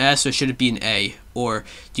it be an S or should it be an A? Or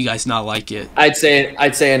do you guys not like it? I'd say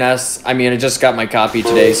an S. I mean, I just got my copy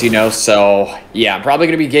today, so yeah, I'm probably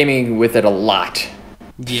going to be gaming with it a lot.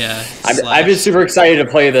 Yeah. I've been super excited to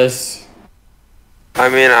play this. I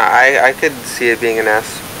mean, I could see it being an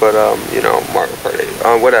S, but, you know, Mario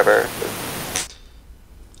Kart 8, whatever.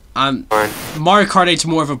 Mario Kart 8's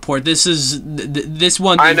more of a port. This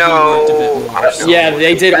one. I know. Yeah,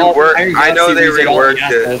 they did all. I know they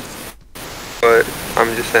reworked it, but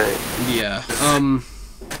I'm just saying. Yeah.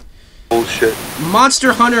 Bullshit.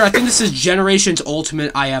 Monster Hunter. I think this is Generations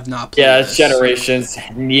Ultimate. I have not played. Yeah, it's Generations.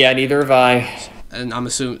 Yeah, neither have I. And I'm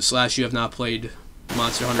assuming Slash, you have not played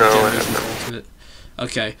Monster Hunter Generations Ultimate.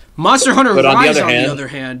 Okay. Monster Hunter Rise, on the other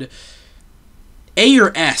hand, A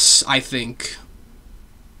or S, I think.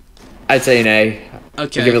 I'd say an A.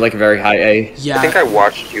 Okay. I'd give it like a very high A. Yeah. I think I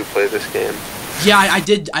watched you play this game. Yeah, I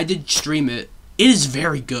did stream it. It is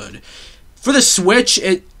very good. For the Switch,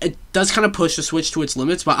 it does kind of push the Switch to its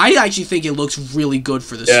limits, but I actually think it looks really good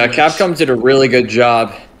for the Switch. Yeah, Capcom did a really good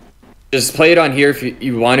job. Just play it on here if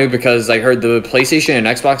you want to, because I heard the PlayStation and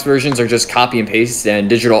Xbox versions are just copy and paste, and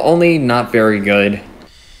digital only, not very good.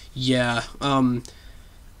 Yeah,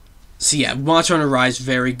 so yeah, Monster Hunter Rise,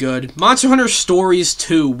 very good. Monster Hunter Stories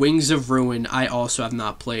 2, Wings of Ruin, I also have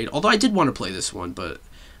not played. Although I did want to play this one, but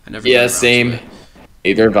I never got around to same. it.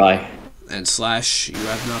 Either have I. And Slash, you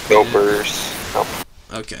have not played it? Nope.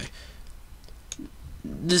 Okay.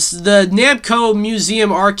 The Namco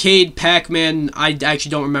Museum Arcade Pac-Man, I actually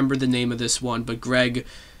don't remember the name of this one, but Greg...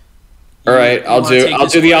 All right, I'll do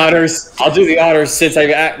the honors. I'll do the honors since I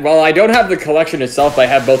don't have the collection itself, but I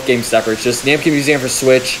have both games separate. It's just Namco Museum for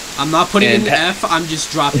Switch. I'm not putting it in F. I'm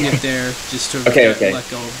just dropping it there just to let go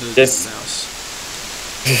of the mouse.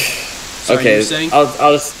 Sorry, okay, you were saying?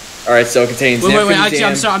 I'll just. All right, so it contains. Wait. Actually,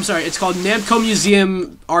 I'm sorry. It's called Namco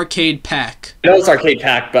Museum Arcade Pack. I know it's Arcade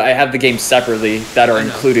Pack, but I have the games separately that are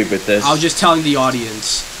included with this. I was just telling the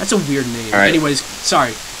audience. That's a weird name. All right. Anyways,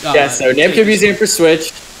 sorry. Yeah, so Namco Museum for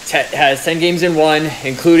Switch has 10 games in one,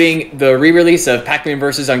 including the re-release of Pac-Man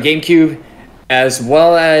Vs. on GameCube, as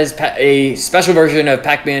well as a special version of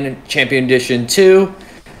Pac-Man Champion Edition 2.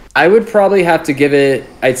 I would probably have to give it,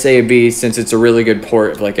 I'd say a B, since it's a really good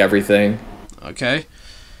port of like everything. Okay.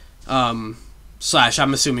 Slash,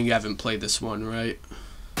 I'm assuming you haven't played this one, right?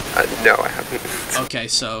 No, I haven't. Okay,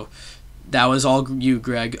 so that was all you,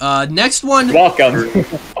 Greg. Next one. Welcome.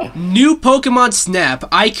 New Pokemon Snap.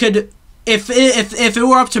 I could, if it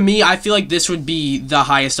were up to me, I feel like this would be the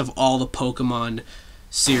highest of all the Pokemon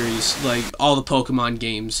series, like all the Pokemon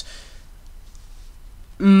games.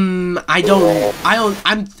 I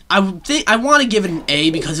want to give it an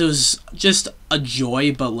A because it was just a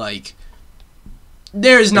joy, but like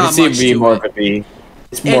there's not much to more it. Of a B.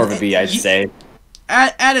 It's more of a B, I'd say.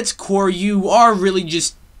 At its core, you are really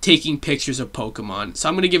just taking pictures of Pokemon, so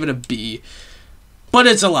I'm gonna give it a B. But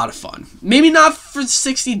it's a lot of fun. Maybe not for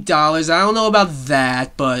 $60. I don't know about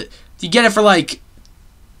that, but if you get it for like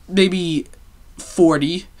maybe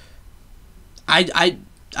 $40,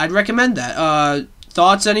 I'd recommend that.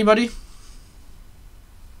 Thoughts, anybody?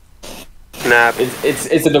 Snap. It's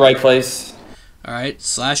in the right place. All right,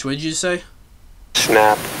 Slash. What did you say?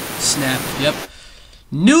 Snap. Snap. Yep.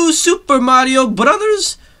 New Super Mario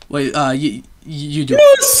Brothers. Wait. You do.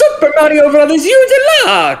 New Super Mario Brothers U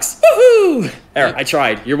Deluxe. Woohoo! There, I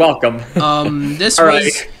tried. You're welcome. This All was.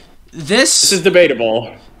 right. This is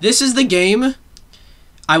debatable. This is the game.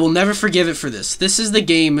 I will never forgive it for this. This is the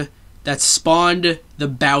game that spawned the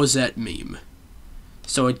Bowsette meme.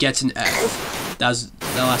 So it gets an F. That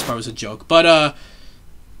last part was a joke. But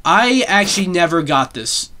I actually never got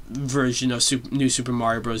this version of New Super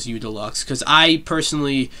Mario Bros. U Deluxe because I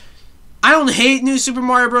personally, I don't hate New Super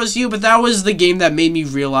Mario Bros. U, but that was the game that made me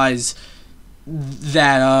realize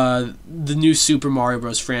that the new Super Mario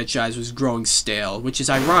Bros. Franchise was growing stale, which is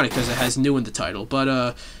ironic because it has new in the title.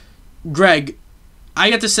 But Greg, I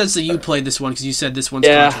get the sense that you played this one because you said this one's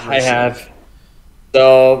controversial. I have.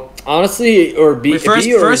 So honestly, or B, Wait, first,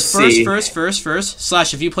 B or C? First.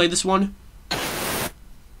 Slash, have you played this one?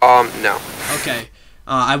 No. Okay.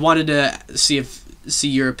 I wanted to see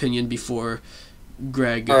your opinion before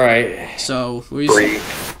Greg. All right. So, what do you say?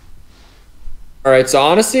 All right. So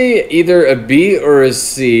honestly, either a B or a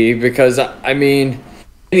C, because I mean,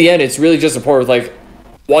 in the end, it's really just a port with like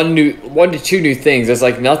one to two new things. There's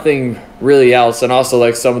like nothing really else, and also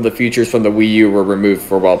like some of the features from the Wii U were removed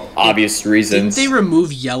for obvious reasons. Did they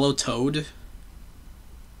remove Yellow Toad?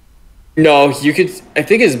 No, you could. I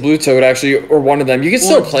think it's Blue Toad actually, or one of them. You can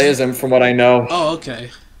still play as them, from what I know. Oh,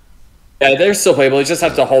 okay. Yeah, they're still playable. You just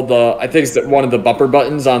have to hold the. I think it's one of the bumper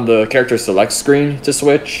buttons on the character select screen to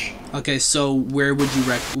switch. Okay, so where would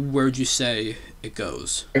you say it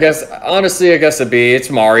goes? I guess honestly, a B. It's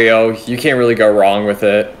Mario. You can't really go wrong with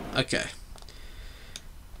it. Okay.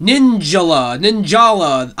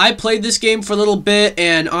 Ninjala. I played this game for a little bit,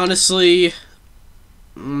 and honestly,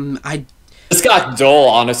 This got dull,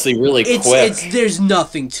 honestly, really quick. There's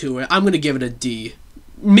nothing to it. I'm gonna give it a D.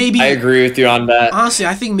 Maybe. I agree with you on that. Honestly,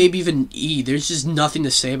 I think maybe even E. There's just nothing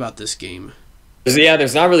to say about this game. Yeah,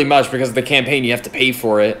 there's not really much because of the campaign. You have to pay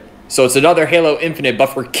for it. So it's another Halo Infinite, but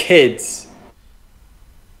for kids.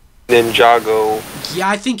 Ninjago. Yeah,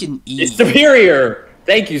 I think an E. It's superior.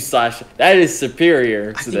 Thank you, Slash. That is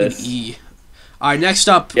superior to this. An E. All right, next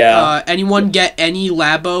up. Yeah. Anyone get any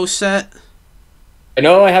Labo set? I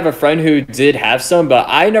know I have a friend who did have some, but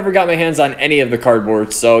I never got my hands on any of the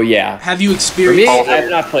cardboards, so yeah. Have you experienced... For me, I have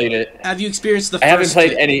not played it. Have you experienced the first I haven't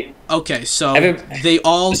played two? any... Okay, so they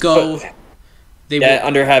all go...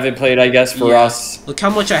 Under haven't played, I guess, for us. Look how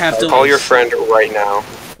much I have to... Call your friend right now.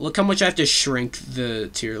 Look how much I have to shrink the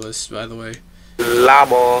tier list, by the way.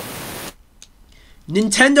 Labo.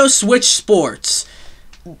 Nintendo Switch Sports.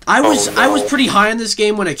 I was pretty high on this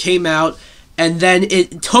game when it came out, and then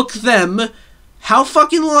it took them... How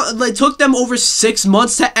fucking long? It took them over 6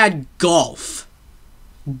 months to add golf.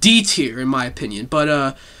 D tier, in my opinion.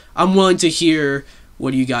 But I'm willing to hear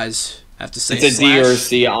what you guys have to say. It's a D or a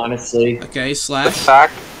C, honestly. Okay, Slash.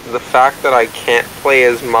 The fact that I can't play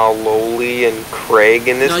as Maloli and Craig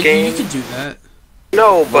in this game. You can do that.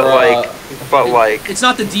 No, but it's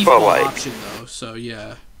not the default option though. So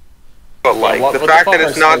yeah. But the fact that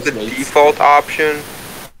it's not the default option,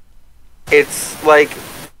 it's like.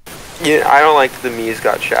 Yeah, I don't like the Mii's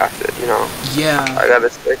got shafted, you know. Yeah. I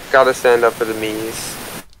gotta stand up for the Mii's.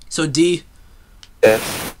 So D.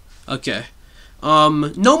 Yes. Okay.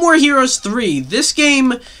 No More Heroes 3. This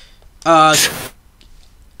game, I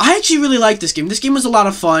actually really like this game. This game was a lot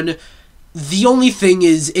of fun. The only thing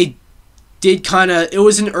is, it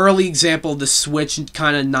was an early example of the Switch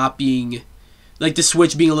kind of not being, like the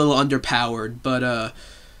Switch being a little underpowered. But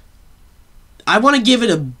I want to give it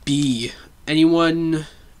a B. Anyone?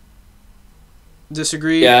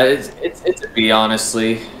 Disagree? Yeah, it's a B,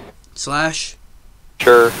 honestly. Slash?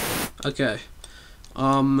 Sure. Okay.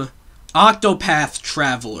 Octopath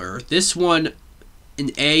Traveler. This one,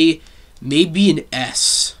 an A, maybe an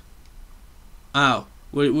S. Oh,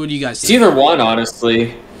 what do you guys think? It's either one,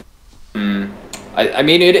 honestly. I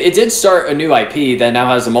mean, it did start a new IP that now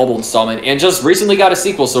has a mobile installment, and just recently got a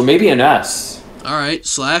sequel, so maybe an S. Alright,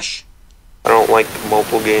 Slash? I don't like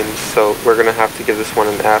mobile games, so we're gonna have to give this one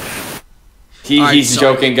an F. He's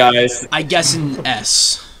joking, guys. I guess an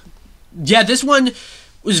S. Yeah, this one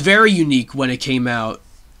was very unique when it came out.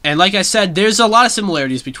 And like I said, there's a lot of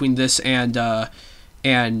similarities between this and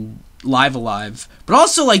Live Alive. But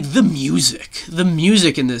also, like, the music. The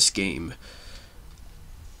music in this game.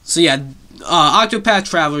 So yeah, Octopath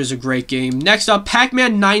Traveler is a great game. Next up,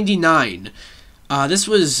 Pac-Man 99. This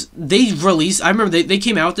was... They released... I remember they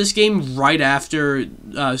came out with this game right after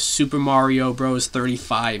Super Mario Bros.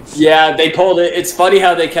 35. Yeah, they pulled it. It's funny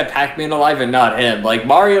how they kept Pac-Man alive and not him. Like,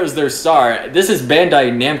 Mario's their star. This is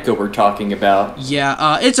Bandai Namco we're talking about.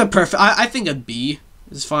 Yeah, it's a perfect... I think a B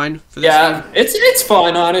is fine for this game. one. It's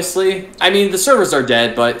fun, honestly. I mean, the servers are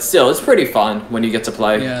dead, but still, it's pretty fun when you get to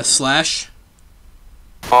play. Yeah, Slash?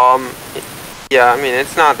 Yeah, I mean,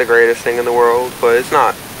 it's not the greatest thing in the world, but it's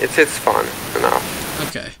fun enough.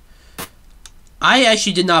 Okay. I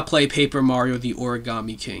actually did not play Paper Mario the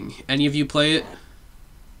Origami King. Any of you play it?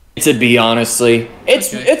 It's a B, honestly.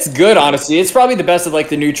 It's good, honestly. It's probably the best of, like,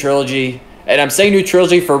 the new trilogy. And I'm saying new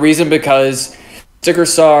trilogy for a reason because Sticker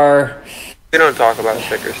Star... We don't talk about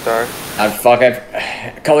Sticker Star.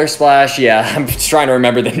 Color Splash, yeah. I'm just trying to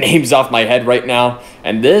remember the names off my head right now.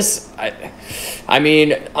 And this... I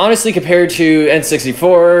mean, honestly, compared to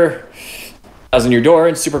N64, Thousand Year Door,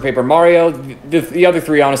 and Super Paper Mario, the other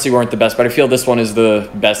three honestly weren't the best, but I feel this one is the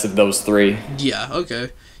best of those three. Yeah, okay.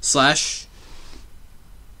 Slash?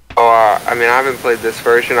 Oh, I mean, I haven't played this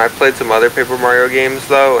version. I've played some other Paper Mario games,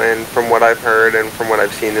 though, and from what I've heard and from what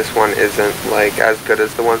I've seen, this one isn't, like, as good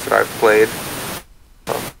as the ones that I've played.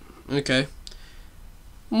 So. Okay.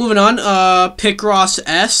 Moving on, Picross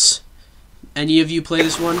S. Any of you play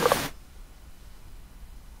this one?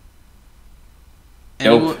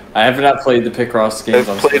 Nope. I have not played the Picross games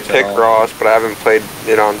on Switch. I've played Picross, but I haven't played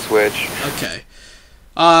it on Switch. Okay.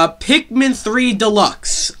 Pikmin 3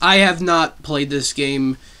 Deluxe. I have not played this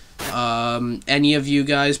game. Any of you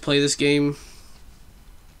guys play this game?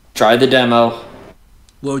 Try the demo.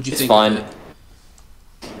 What would you think? It's fun.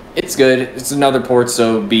 It's good. It's another port,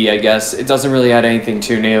 so B, I guess. It doesn't really add anything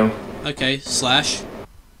too new. Okay, Slash?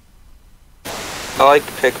 I like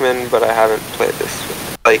Pikmin, but I haven't played this.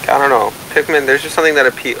 Like, I don't know. Pikmin, there's just something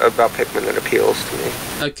about Pikmin that appeals to me.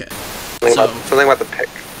 Okay. Something about the pick.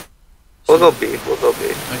 We'll go B.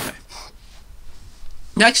 Okay.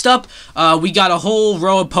 Next up, we got a whole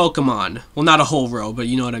row of Pokemon. Well, not a whole row, but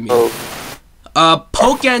you know what I mean.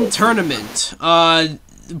 Pokken Tournament.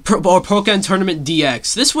 Or Pokken Tournament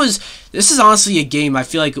DX. This is honestly a game I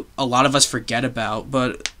feel like a lot of us forget about,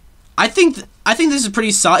 but I think this is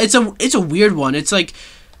pretty solid. It's a weird one. It's like,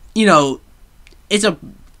 you know, it's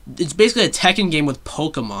basically a Tekken game with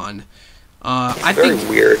Pokemon. I think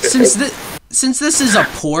weird. Since this is a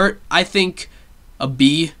port, I think a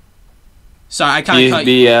B. Sorry, I kind of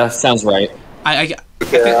B. Yeah, sounds right. I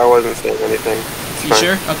wasn't saying anything. It's You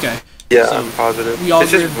fine. sure? Okay. Yeah, So, I'm positive. we all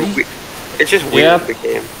It's just agree? it's just weird, the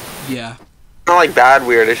game. Yeah. It's not like bad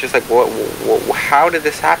weird, it's just like, how did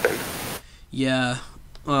this happen? Yeah.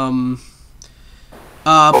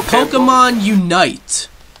 Pokemon Unite.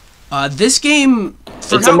 This game...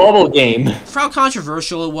 It's a mobile game. For how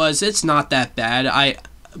controversial it was, it's not that bad.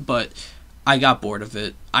 But I got bored of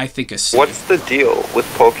it. I think a C. What's the deal with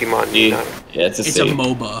Pokemon Unite? Yeah, it's a It's C. a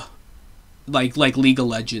MOBA. Like League of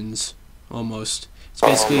Legends, almost. It's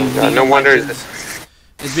basically No wonder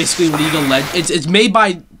It's basically League of Legends. It's made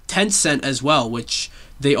by Tencent as well, which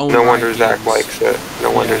they own. No wonder Zach likes it.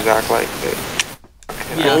 No wonder Zach likes it.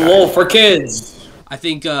 Yeah. LOL for kids. I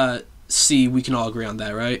think C, we can all agree on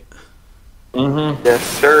that, right? Mm-hmm. Yes,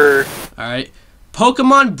 sir. Alright.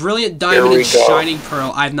 Pokemon Brilliant Diamond and go. Shining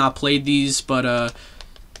Pearl. I've not played these, but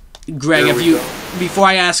Greg, have you before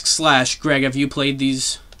I ask Slash, Greg, have you played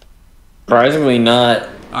these? Surprisingly not.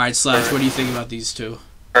 Alright, Slash, what do you think about these two?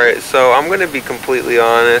 Alright, so I'm gonna be completely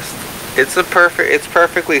honest. It's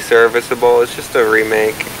perfectly serviceable. It's just a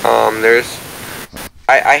remake.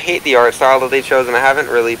 I hate the art style that they chose, and I haven't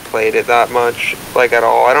really played it that much, like at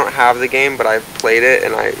all. I don't have the game, but I've played it,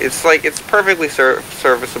 and it's perfectly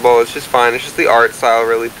serviceable. It's just fine. It's just the art style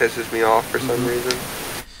really pisses me off for some reason.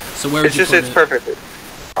 So where would you put it's it? perfect.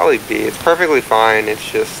 Probably B. It's perfectly fine.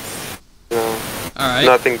 It's just, Alright.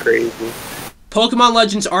 nothing crazy. Pokemon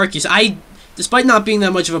Legends Arceus. Despite not being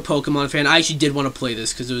that much of a Pokemon fan, I actually did want to play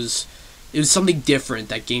this because it was something different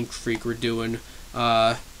that Game Freak were doing.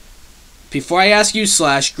 Before I ask you,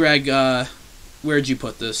 Slash, Greg, where'd you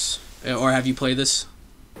put this? Or have you played this?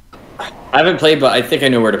 I haven't played, but I think I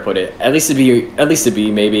know where to put it. At least a B,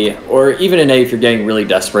 maybe, or even an A if you're getting really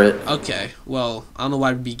desperate. Okay, well, I don't know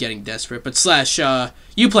why I'd be getting desperate, but Slash,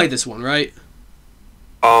 you played this one, right?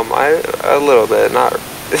 A little bit, not.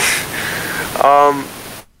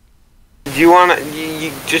 Do you wanna?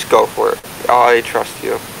 You just go for it. I trust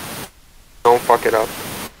you. Don't fuck it up.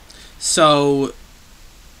 So,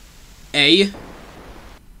 A?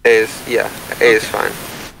 A is fine.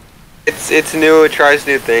 It's new. It tries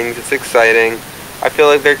new things. It's exciting. I feel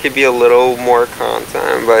like there could be a little more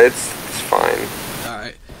content, but it's fine. All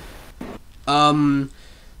right. Oh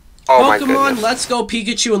my Pokemon goodness. Let's Go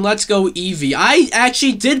Pikachu and Let's Go Eevee. I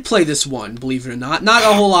actually did play this one, believe it or not. Not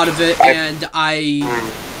a whole lot of it, and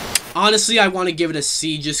honestly, I want to give it a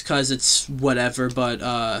C just because it's whatever,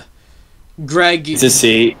 but, Greg... It's a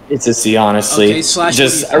C. It's a C, honestly. Okay, Slash...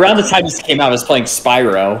 Just around the time this came out, I was playing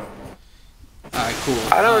Spyro. Alright, cool.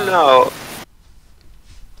 I don't know.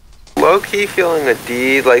 Low-key feeling a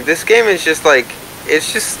D. Like, this game is just, like...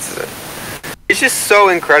 It's just so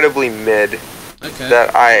incredibly mid. Okay.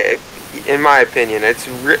 That in my opinion, it's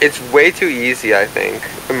way too easy, I think,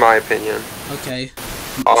 in my opinion. Okay.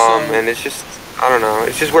 And it's just... I don't know.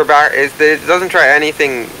 It's just we're back. It doesn't try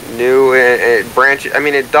anything new. It branches. I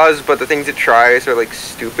mean, it does, but the things it tries are like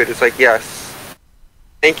stupid. It's like, yes,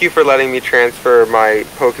 thank you for letting me transfer my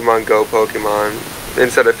Pokemon Go Pokemon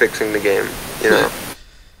instead of fixing the game. You know.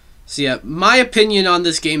 So yeah, my opinion on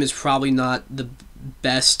this game is probably not the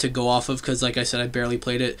best to go off of because, like I said, I barely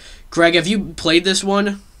played it. Greg, have you played this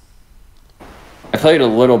one? I played a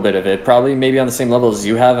little bit of it, probably maybe on the same level as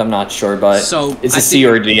you have, I'm not sure, but it's a C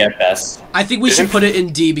or a D at best. I think we should put it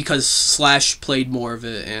in D because Slash played more of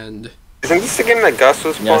it, and... Isn't this the game that Gus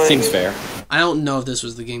was playing? Yeah, seems fair. I don't know if this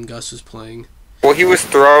was the game Gus was playing. Well, he was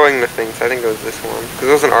throwing the things. I think it was this one. Because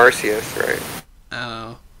it was an Arceus, right?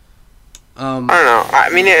 Oh. I don't know. I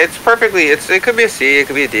mean, it's perfectly... It could be a C, it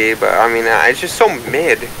could be a D, but I mean, it's just so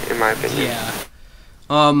mid, in my opinion. Yeah.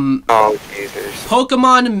 Oh, Jesus.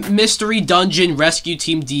 Pokemon Mystery Dungeon Rescue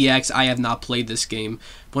Team DX. I have not played this game.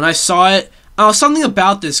 When I saw it, something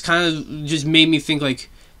about this kind of just made me think, like,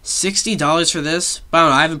 $60 for this? But I don't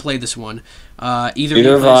know, I haven't played this one. Either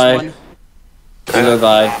have I. Neither have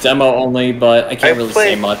I. Demo only, but I can't really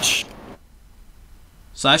say much.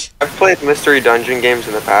 Slash? I've played Mystery Dungeon games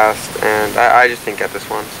in the past, and I just didn't get this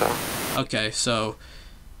one, so... Okay, so,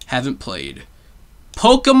 haven't played.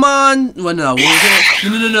 Pokemon. Well, no,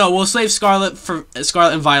 no. We'll save Scarlet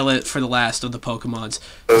and Violet for the last of the Pokemons.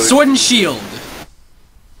 Sword and Shield.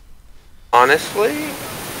 Honestly,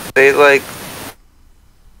 they like.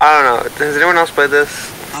 I don't know. Has anyone else played this?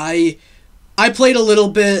 I played a little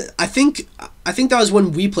bit. I think that was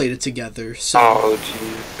when we played it together. So. Oh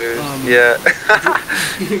Jesus. Yeah.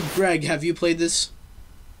 Greg, have you played this?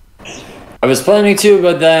 I was planning to,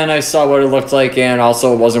 but then I saw what it looked like, and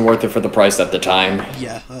also it wasn't worth it for the price at the time.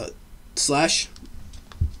 Yeah. Slash?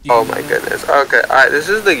 Oh my goodness. Okay, this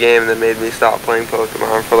is the game that made me stop playing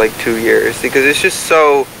Pokemon for like 2 years, because it's just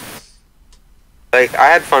so... Like, I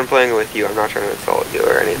had fun playing with you. I'm not trying to insult you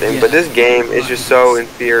or anything, Yeah. but this game is just so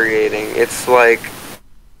infuriating. It's like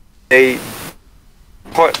they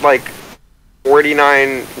put like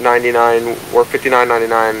 $49.99 or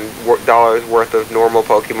 $59.99 worth of normal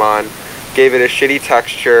Pokemon, gave it a shitty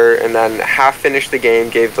texture, and then half finished the game,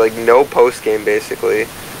 gave like no post game basically,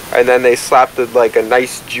 and then they slapped like a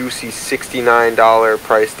nice juicy $69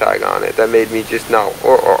 price tag on it that made me just no,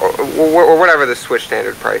 or whatever the Switch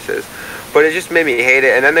standard price is. But it just made me hate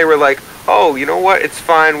it. And then they were like, oh, you know what? It's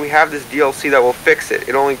fine. We have this DLC that will fix it.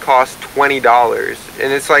 It only costs $20.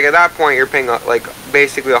 And it's like, at that point, you're paying, like,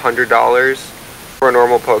 basically $100 for a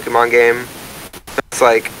normal Pokemon game. It's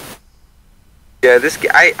like, yeah,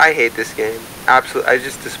 I hate this game. Absolutely. I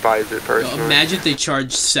just despise it personally. Imagine if they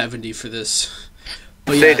charged $70 for this.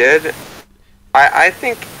 But yeah. They did. I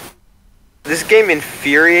think this game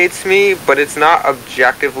infuriates me, but it's not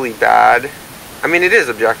objectively bad. I mean, it is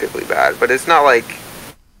objectively bad, but it's not, like,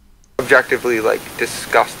 objectively, like,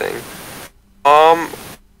 disgusting.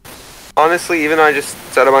 Honestly, even though I just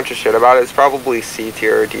said a bunch of shit about it, it's probably C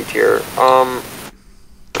tier or D tier. Alright,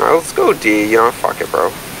 let's go D, you know, fuck it, bro.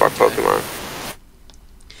 Fuck Pokemon.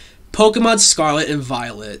 Pokemon Scarlet and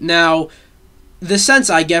Violet. Now, the sense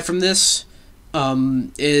I get from this,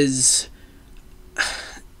 is...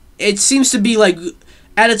 It seems to be, like...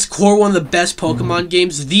 At its core, one of the best Pokemon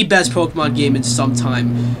games, the best Pokemon game in some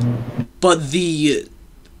time, but it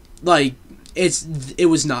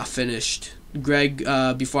was not finished. Greg,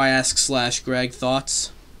 before I ask / Greg,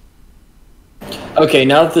 thoughts? Okay,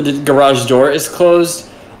 now that the garage door is closed,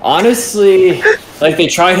 honestly, like, they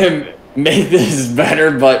try to make this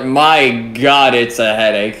better, but my god, it's a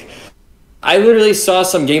headache. I literally saw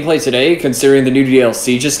some gameplay today, considering the new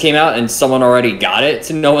DLC just came out, and someone already got it,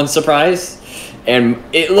 to no one's surprise. And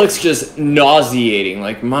it looks just nauseating.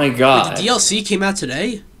 Like, my god. Wait, the DLC came out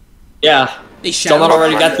today? Yeah. Someone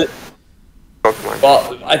already got the...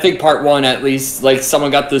 Well, I think part 1 at least. Like, someone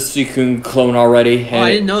got the Suicune clone already. Oh,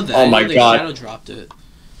 I didn't know that. Oh my god. Shadow dropped it.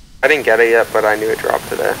 I didn't get it yet, but I knew it dropped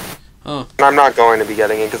today. Oh. And I'm not going to be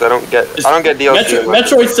getting it because I don't get DLC.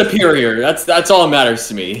 Metroid's superior. That's all that matters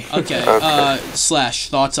to me. Okay.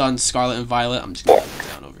 Thoughts on Scarlet and Violet? I'm just going to put it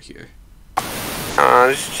down over here.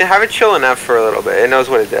 Just have it chillin' out for a little bit. It knows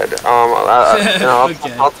what it did.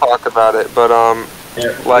 I'll talk about it, but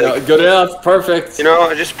like, good enough, perfect. You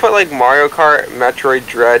know, just put like Mario Kart, Metroid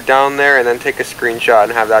Dread down there, and then take a screenshot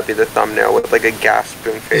and have that be the thumbnail with like a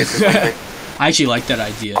gasping face or something. I actually like that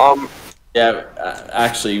idea. Yeah,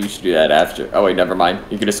 actually, we should do that after. Oh wait, never mind.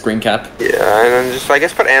 You're gonna screen cap. Yeah, and then just I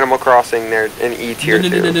guess put Animal Crossing there in E tier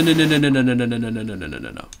too. No.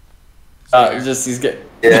 He's good.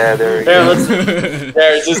 Yeah, there we go.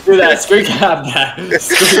 Just do that. Screen cap that.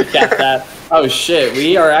 Screen cap that. Oh shit,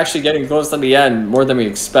 we are actually getting close to the end, more than we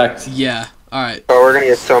expect. Yeah, alright. Oh, we're gonna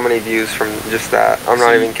get so many views from just that. I'm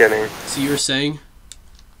not even kidding. So you were saying?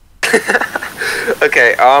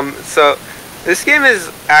 Okay, so this game is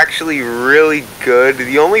actually really good.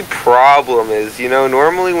 The only problem is, you know,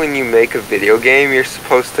 normally when you make a video game, you're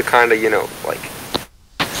supposed to kind of, you know, like,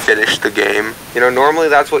 finish the game. You know, normally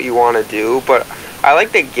that's what you want to do, but I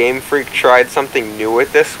like that Game Freak tried something new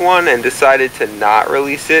with this one and decided to not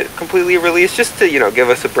completely release, just to, you know, give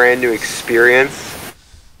us a brand new experience.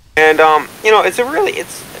 And, you know, it's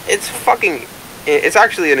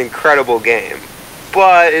actually an incredible game,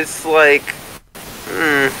 but it's like,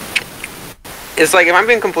 if I'm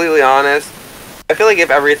being completely honest, I feel like if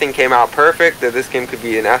everything came out perfect, that this game could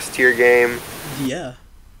be an S tier game. Yeah.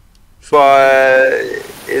 But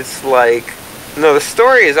it's like, no, the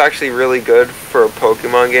story is actually really good for a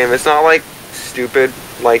Pokemon game. It's not like stupid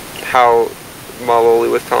like how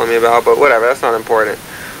Maloli was telling me about, but whatever, that's not important.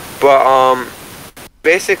 But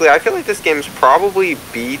basically I feel like this game's probably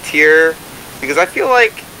B tier because I feel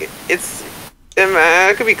like it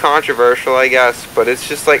could be controversial, I guess, but it's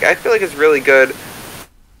just like I feel like it's really good.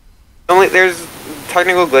 Only there's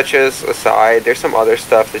technical glitches aside, there's some other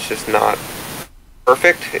stuff that's just not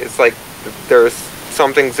perfect. It's like there's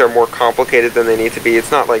some things that are more complicated than they need to be.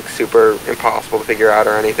 It's not like super impossible to figure out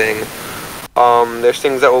or anything. There's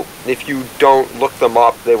things that will, if you don't look them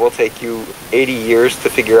up, they will take you 80 years to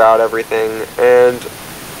figure out everything. And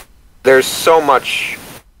there's so much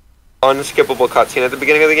unskippable cutscene at the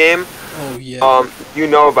beginning of the game. Oh yeah. You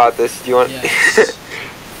know about this. Do you want? Yes.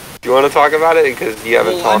 Do you want to talk about it because you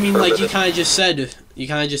haven't talked? I mean, like you kind of just said.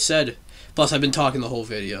 Plus, I've been talking the whole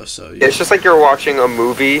video, so... Yeah. It's just like you're watching a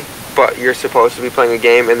movie, but you're supposed to be playing a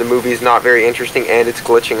game, and the movie's not very interesting, and it's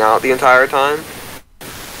glitching out the entire time.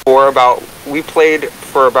 we played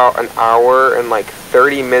for about an hour and like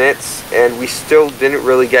 30 minutes, and we still didn't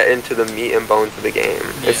really get into the meat and bones of the game.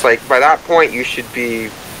 Yeah. It's like, by that point, you should be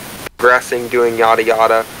progressing, doing yada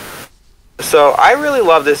yada. So, I really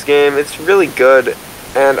love this game. It's really good,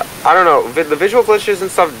 and I don't know, the visual glitches and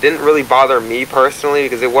stuff didn't really bother me personally,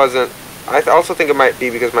 because it wasn't... I also think it might be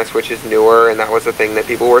because my Switch is newer, and that was the thing that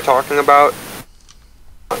people were talking about.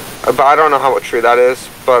 But I don't know how true that is,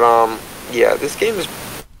 but, yeah, this game is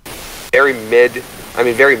very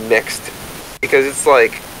very mixed, because it's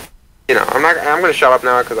like, you know, I'm gonna shut up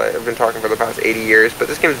now because I've been talking for the past 80 years, but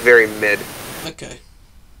this game's very mid. Okay.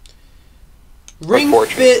 Ring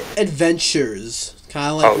Fit Adventures,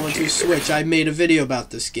 kind of like One Two Switch. I made a video about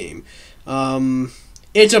this game.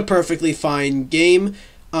 It's a perfectly fine game.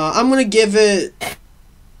 I'm gonna give it.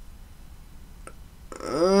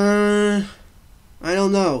 I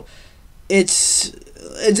don't know. It's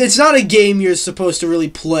not a game you're supposed to really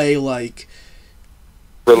play like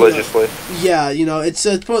religiously. Yeah, you know, it's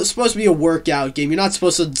supposed to be a workout game. You're not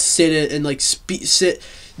supposed to sit it and like sit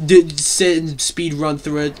and speed run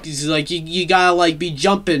through it. It's like you gotta like be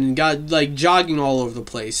jumping, got like jogging all over the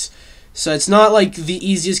place. So it's not like the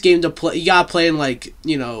easiest game to play. You gotta play in like,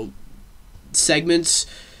 you know, segments.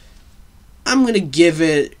 I'm gonna give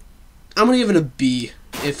it a B.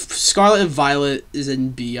 If Scarlet and Violet is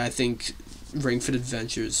in B, I think Ring Fit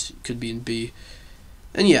Adventures could be in B.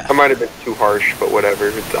 And yeah. I might have been too harsh, but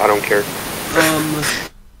whatever. I don't care.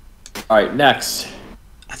 Alright, next.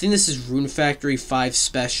 I think this is Rune Factory 5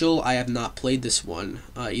 Special. I have not played this one.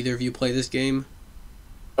 Either of you play this game?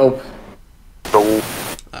 Nope. No.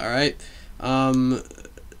 Alright.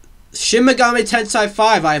 Shin Megami Tensei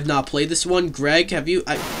 5. I have not played this one. Greg, have you?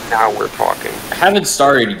 Now we're talking. I haven't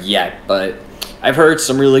started yet, but I've heard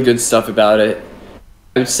some really good stuff about it.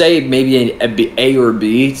 I would say maybe an A or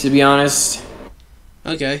B, to be honest.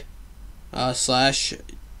 Okay. Slash.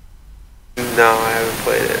 No, I haven't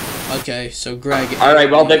played it. Okay, so Greg. All right.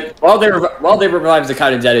 Well, they revived the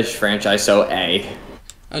kind of Deadish franchise, so A.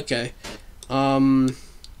 Okay.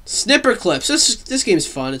 Snipper Clips. This game's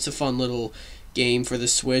fun. It's a fun little game for the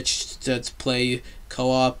Switch to play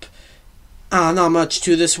co-op. Not much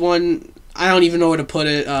to this one. I don't even know where to put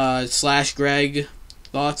it. Slash Greg,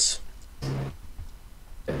 thoughts?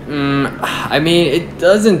 I mean, it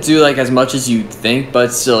doesn't do like as much as you'd think,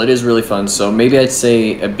 but still, it is really fun. So maybe I'd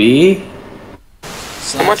say a B.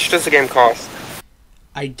 How much does the game cost?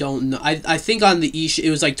 I don't know. I think on the it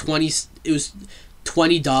was like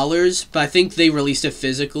 $20, but I think they released it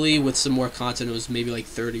physically with some more content. It was maybe like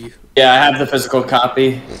 $30. Yeah, I have the physical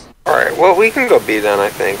copy. Alright, well, we can go B then, I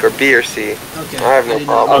think, or B or C. Okay. I have no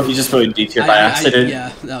problem. Oh, you just put a D tier by accident.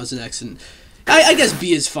 Yeah, that was an accident. I guess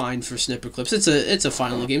B is fine for Snipper Clips. It's a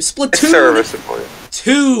fun little game. Splatoon it's serviceable.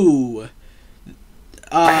 2.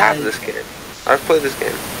 I have this game. I've played this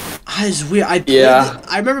game. It's weird.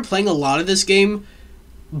 I remember playing a lot of this game,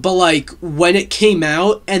 but like when it came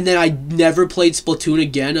out, and then I never played Splatoon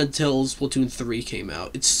again until Splatoon 3 came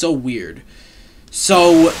out. It's so weird.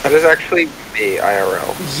 So that is actually B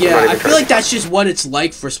IRL. Yeah, I feel like that's just what it's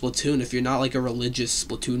like for Splatoon if you're not like a religious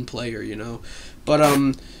Splatoon player, you know. But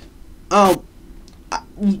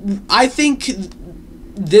I think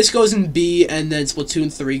this goes in B, and then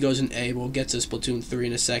Splatoon 3 goes in A. We'll get to Splatoon 3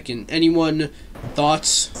 in a second. Anyone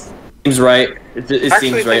thoughts? Seems right. It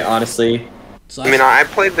seems right, honestly. I mean, I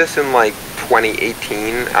played this in like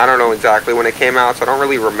 2018. I don't know exactly when it came out, so I don't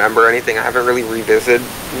really remember anything. I haven't really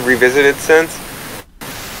revisited since.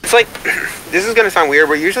 It's like, this is gonna sound weird,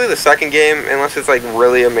 but usually the second game, unless it's like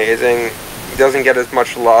really amazing, doesn't get as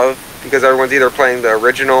much love because everyone's either playing the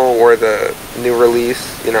original or the new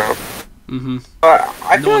release, you know. Mm-hmm.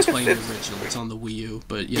 I no feel one's like playing the original. It's on the Wii U,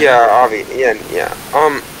 but yeah. Yeah, obviously, yeah.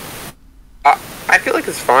 I feel like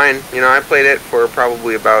it's fine. You know, I played it for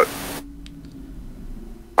probably about.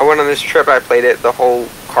 I went on this trip. I played it the whole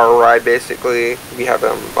car ride. Basically, we have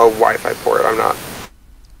a Wi-Fi port. I'm not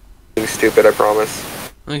being stupid. I promise.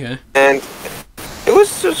 Okay. And it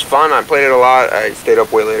was just fun. I played it a lot. I stayed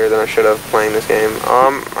up way later than I should have playing this game.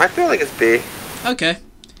 I feel like it's B. Okay.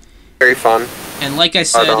 Very fun. And like I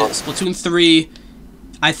said, Splatoon 3,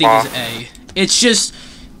 I think is A. It's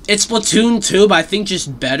Splatoon 2, but I think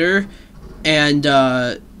just better. And,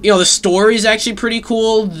 you know, the story is actually pretty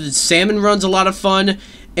cool. The salmon run's a lot of fun.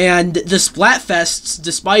 And the Splatfests,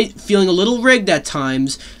 despite feeling a little rigged at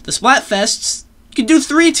times, the Splatfests, you can do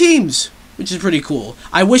 3 teams, which is pretty cool.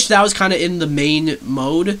 I wish that was kind of in the main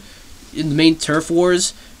mode, in the main Turf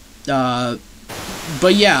Wars. But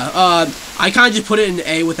yeah, I kind of just put it in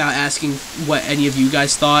A without asking what any of you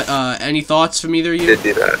guys thought. Any thoughts from either of you? Did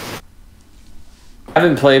do that. I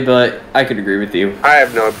haven't played, but I could agree with you. I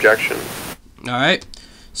have no objection. Alright.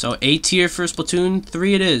 So A tier for Splatoon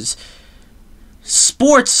 3 it is.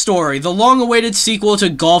 Sports Story, the long-awaited sequel to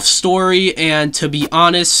Golf Story, and to be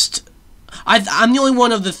honest, I'm the only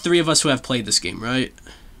one of the three of us who have played this game, right?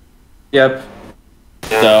 Yep.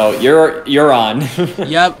 So you're on.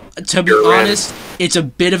 Yep. To be honest, it's a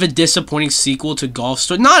bit of a disappointing sequel to Golf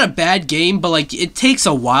Story. Not a bad game, but like it takes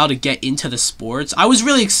a while to get into the sports. I was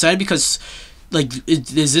really excited because like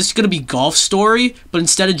is this gonna be Golf Story? But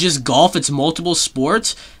instead of just golf, it's multiple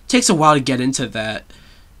sports. It takes a while to get into that.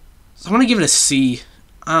 So I'm gonna give it a C.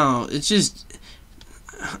 I don't know. It's just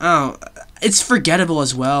it's forgettable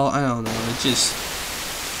as well. I don't know. It just.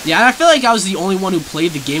 Yeah, I feel like I was the only one who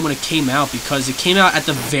played the game when it came out because it came out at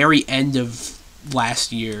the very end of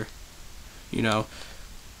last year. You know.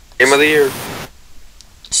 Game of the year.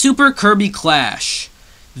 Super Kirby Clash.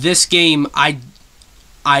 This game, I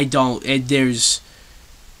don't. There's.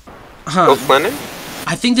 Bill Clinton?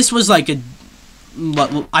 I think this was like a.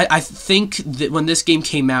 I think that when this game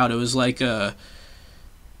came out, it was like a.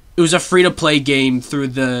 It was a free-to-play game through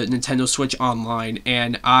the Nintendo Switch Online,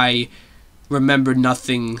 and I remember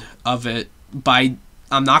nothing of it. I'm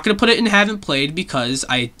not going to put it in haven't played because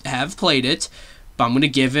I have played it, but I'm going to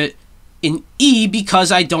give it an E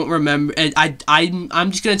because I don't remember.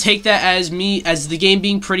 I'm just going to take that as the game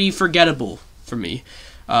being pretty forgettable for me.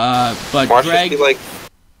 But watch Greg, it be like.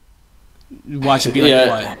 Watch it be like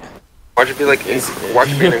what? Watch it be like.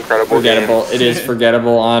 Watch it be an incredible forgettable. game. It is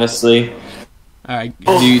forgettable, honestly. All right.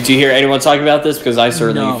 Do you hear anyone talking about this? Because I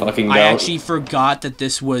certainly fucking don't. I actually forgot that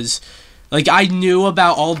this was. Like, I knew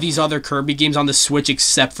about all these other Kirby games on the Switch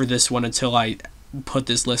except for this one until I put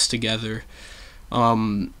this list together.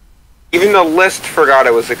 Even the list forgot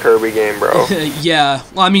it was a Kirby game, bro. Yeah.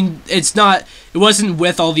 Well, I mean, it wasn't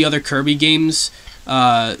with all the other Kirby games,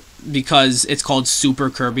 because it's called Super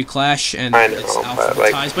Kirby Clash, and it's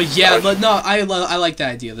alphabetized. But yeah, no, I like that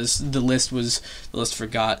idea. The list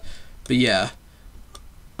forgot. But yeah.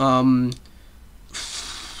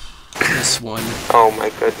 This one. Oh my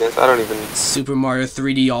goodness, I don't even. Super Mario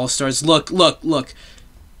 3D All-Stars. Look.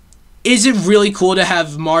 Is it really cool to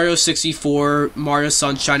have Mario 64, Mario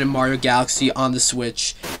Sunshine, and Mario Galaxy on the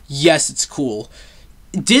Switch? Yes, it's cool.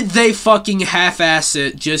 Did they fucking half-ass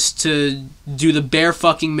it just to do the bare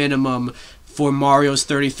fucking minimum for Mario's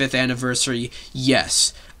 35th anniversary?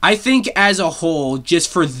 Yes. I think as a whole,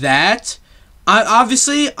 just for that,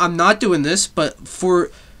 I'm not doing this, but for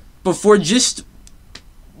just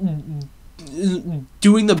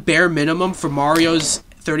doing the bare minimum for Mario's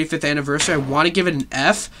 35th anniversary, I want to give it an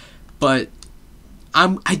F, but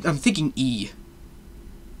I'm thinking E.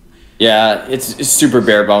 Yeah, it's super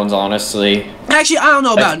bare bones, honestly. Actually, I don't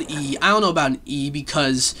know about an E. I don't know about an E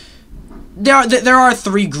because there are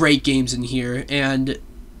 3 great games in here, and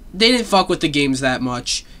they didn't fuck with the games that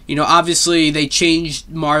much. You know, obviously they changed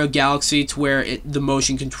Mario Galaxy to where the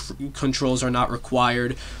motion controls are not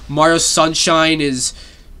required. Mario Sunshine is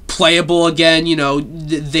playable again. You know,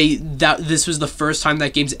 this was the first time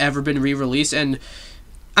that game's ever been re-released, and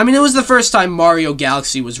I mean it was the first time Mario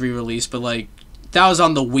Galaxy was re-released, but like that was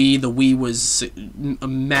on the Wii. The Wii was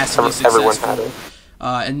massively successful. Everyone had it.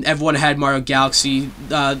 And everyone had Mario Galaxy.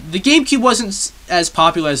 The GameCube wasn't as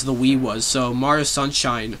popular as the Wii was, so Mario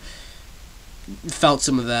Sunshine felt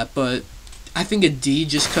some of that, but I think a D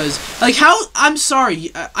just because, like, I'm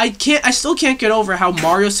sorry, I still can't get over how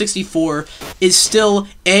Mario 64 is still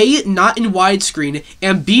A, not in widescreen,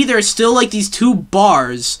 and B, there's still, like, these 2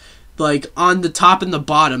 bars, like, on the top and the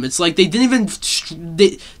bottom. It's like, they didn't even,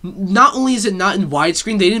 not only is it not in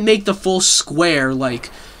widescreen, they didn't make the full square, like,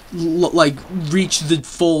 reach the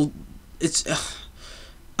full,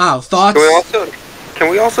 thoughts? Can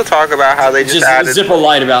we also talk about how they just added... Zippo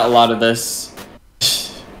lied about a lot of this.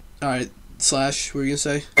 Alright, Slash, what were you gonna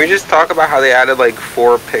say? Can we just talk about how they added, like,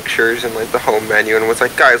 4 pictures in, like, the home menu, and was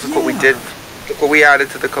like, guys, look what we did. Look what we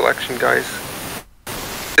added to the collection, guys.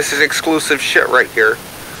 This is exclusive shit right here.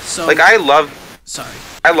 So, like, I love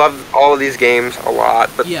all of these games a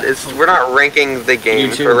lot, but we're not ranking the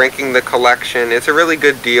games, we're ranking the collection. It's a really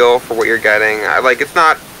good deal for what you're getting. It's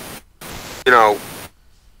not, you know,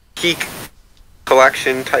 peak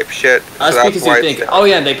collection type shit. That's because you think, oh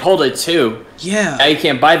yeah, they pulled it too. Yeah. Now you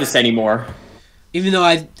can't buy this anymore. Even though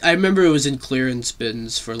I remember it was in clearance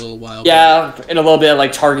bins for a little while. Yeah, in a little bit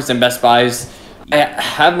like Targets and Best Buys. I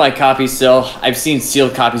have my copy still. I've seen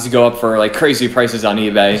sealed copies go up for like crazy prices on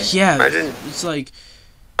eBay. Yeah, it's like...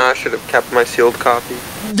 I should have kept my sealed copy.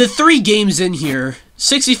 The 3 games in here,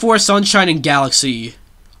 64, Sunshine, and Galaxy,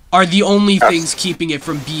 are the only things keeping it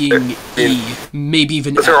from being E, maybe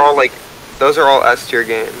even Those are all like Those are all S tier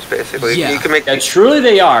games, basically. Yeah. You can make truly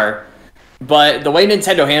they are. But the way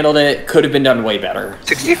Nintendo handled it could have been done way better.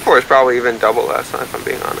 64 is probably even double S, if I'm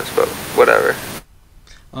being honest, but whatever.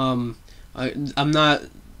 I'm not.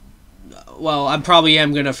 Well, I probably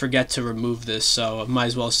am gonna forget to remove this, so I might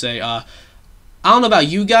as well say. I don't know about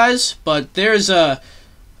you guys, but there's a.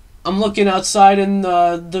 I'm looking outside, and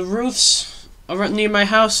the roofs near my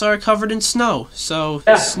house are covered in snow. So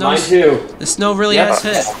yeah, mine too. The snow really has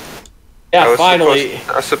hit. Yeah, finally.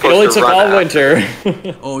 It only took all winter.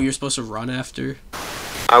 Oh, you're supposed to run after?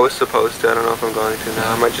 I was supposed to. I don't know if I'm going to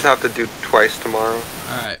now. I might just have to do twice tomorrow.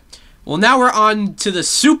 Alright. Well, now we're on to the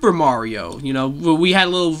Super Mario. You know, we had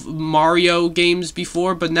little Mario games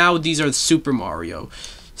before, but now these are Super Mario.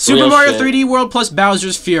 Super Mario 3D World plus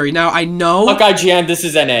Bowser's Fury. Now, I know... Look, IGN, this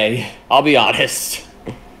is NA. I'll be honest.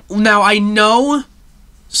 Now, I know...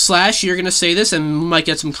 Slash, you're going to say this, and we might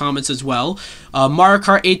get some comments as well. Mario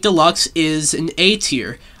Kart 8 Deluxe is an A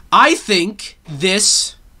tier. I think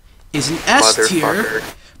this is an S tier,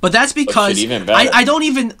 but that's because I don't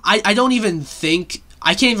even think...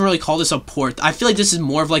 I can't even really call this a port. I feel like this is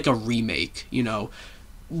more of like a remake, you know?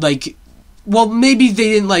 Like, well, maybe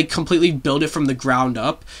they didn't like completely build it from the ground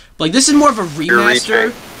up. But, like, this is more of a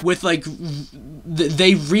remaster with like...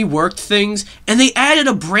 They reworked things, and they added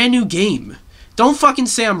a brand new game. Don't fucking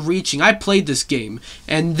say I'm reaching. I played this game,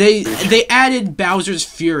 and they added Bowser's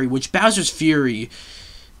Fury, which Bowser's Fury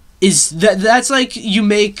is that's like you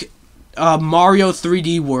make Mario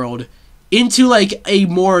 3D World into like a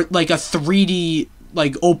more like a 3D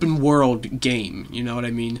like open world game. You know what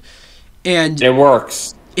I mean? And it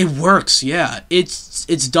works. It works. Yeah, it's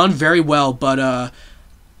done very well, but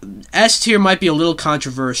S tier might be a little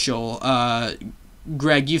controversial.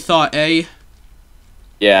 Greg, you thought A?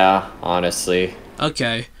 Yeah, honestly.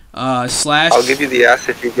 Okay. Slash. I'll give you the S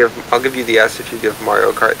if you give. I'll give you the S if you give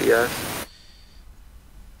Mario Kart the S.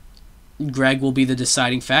 Greg will be the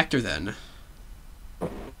deciding factor then.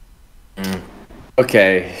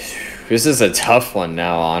 Okay, this is a tough one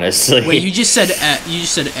now, honestly. Wait, you just said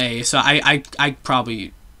A, so I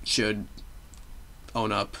probably should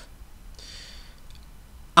own up.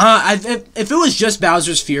 If it was just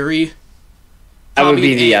Bowser's Fury. That would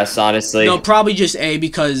be the S, honestly. No, probably just A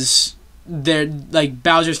because they're like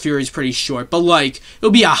Bowser's Fury is pretty short, but like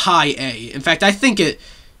it'll be a high A. In fact, I think it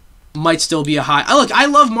might still be a high. Look, I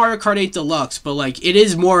love Mario Kart 8 Deluxe, but like it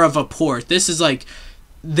is more of a port. This is like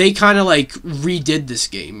they kind of like redid this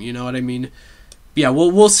game. You know what I mean? Yeah,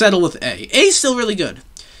 we'll settle with A. A's still really good.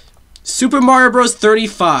 Super Mario Bros.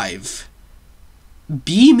 35.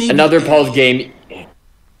 B maybe another A. Paul's game.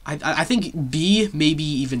 I think B maybe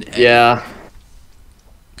even A. Yeah.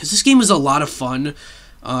 Because this game was a lot of fun,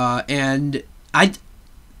 and I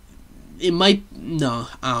don't know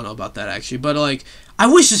about that actually, but like I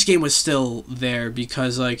wish this game was still there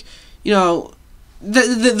because like you know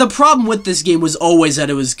the problem with this game was always that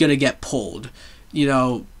it was gonna get pulled, you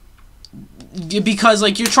know, because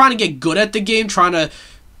like you're trying to get good at the game, trying to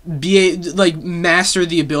like master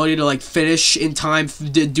the ability to like finish in time,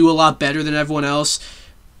 do a lot better than everyone else,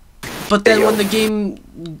 but then when the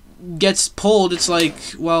game gets pulled, it's like,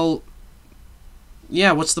 well,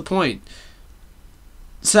 yeah, what's the point?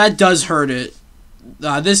 So that does hurt it.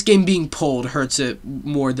 This game being pulled hurts it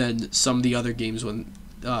more than some of the other games when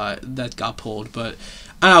that got pulled. But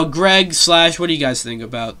I don't know, Greg, Slash, what do you guys think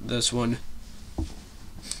about this one?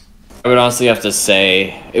 I would honestly have to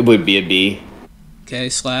say it would be a B. Okay,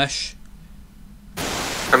 Slash.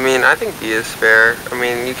 I mean, I think B is fair. I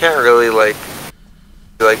mean, you can't really like.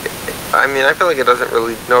 I mean, I feel like it doesn't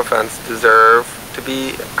really, no offense, deserve to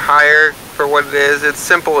be higher for what it is. It's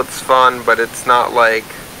simple, it's fun, but it's not like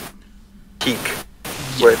peak,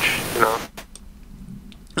 which, you know.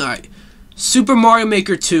 Alright. Super Mario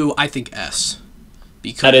Maker 2, I think S.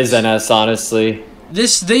 Because that is an S, honestly.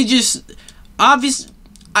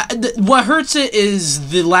 What hurts it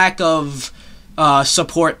is the lack of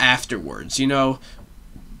support afterwards, you know?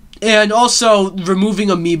 And also, removing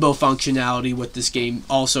amiibo functionality with this game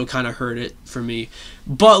also kind of hurt it for me.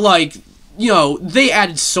 But, like, you know, they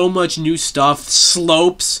added so much new stuff.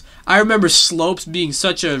 Slopes. I remember slopes being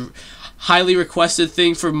such a highly requested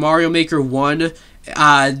thing for Mario Maker 1.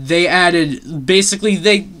 They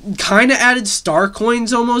kind of added star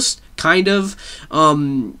coins almost, kind of.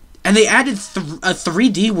 And they added a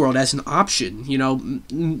 3D world as an option, you know,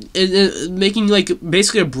 making, like,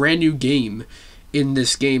 basically a brand new game. In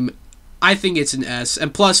this game, I think it's an S.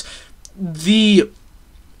 And plus, the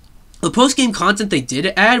post-game content they did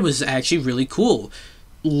add was actually really cool.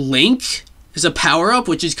 Link is a power-up,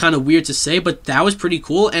 which is kind of weird to say, but that was pretty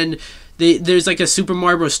cool. And there's like a Super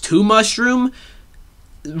Mario Bros. 2 mushroom.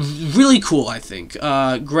 really cool, I think.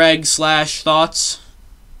 Greg / thoughts?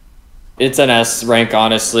 It's an S rank,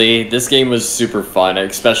 honestly. This game was super fun,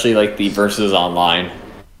 especially like the versus online.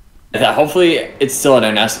 Hopefully, it's still at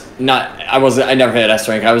an S. I never hit S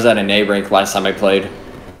rank. I was at an A rank last time I played.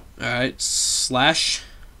 All right, Slash.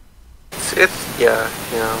 It's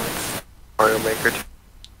Mario Maker.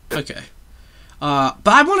 Okay, but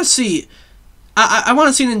I want to see. I want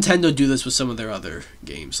to see Nintendo do this with some of their other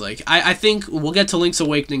games. Like, I think we'll get to Link's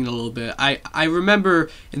Awakening in a little bit. I remember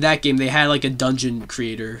in that game they had like a dungeon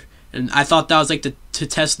creator, and I thought that was like to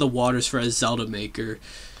test the waters for a Zelda maker.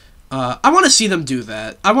 I want to see them do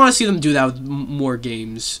that. I want to see them do that with more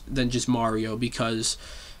games than just Mario, because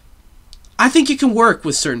I think it can work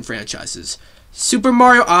with certain franchises. Super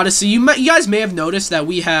Mario Odyssey. You guys may have noticed that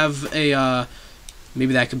we have a.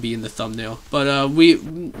 Maybe that could be in the thumbnail. But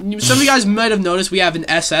some of you guys might have noticed we have an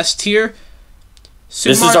SS tier.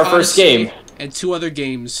 This is our first game. And 2 other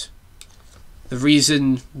games. The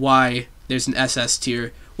reason why there's an SS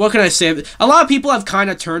tier. What can I say? A lot of people have kind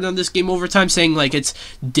of turned on this game over time, saying like it's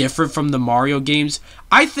different from the Mario games.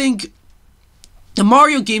 I think the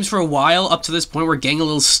Mario games for a while, up to this point, were getting a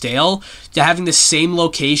little stale to having the same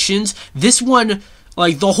locations. This one,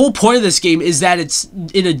 like, the whole point of this game is that it's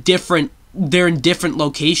in a different... They're in different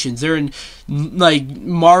locations. They're in, like,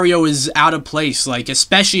 Mario is out of place, like,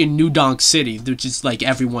 especially in New Donk City, which is, like,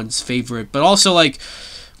 everyone's favorite. But also, like,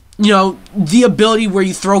 you know, the ability where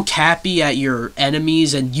you throw Cappy at your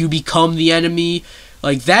enemies and you become the enemy,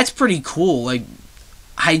 like, that's pretty cool. Like,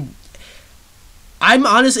 I'm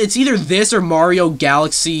honest, it's either this or Mario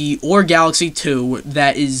Galaxy or Galaxy 2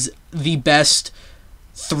 that is the best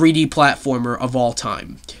 3D platformer of all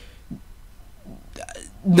time.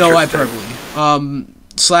 No hyperbole.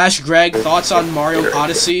 Slash Greg, thoughts on Mario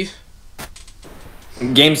Odyssey?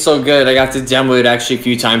 Game's so good. I got to demo it actually a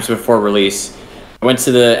few times before release. I went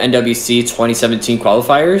to the NWC 2017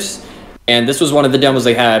 qualifiers, and this was one of the demos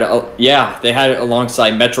they had. They had it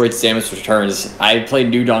alongside Metroid Samus Returns. I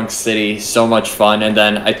played New Donk City, so much fun, and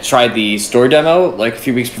then I tried the store demo like a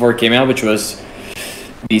few weeks before it came out, which was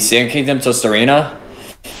the Sand Kingdom Tostarena.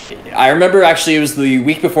 I remember actually it was the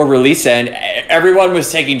week before release, and everyone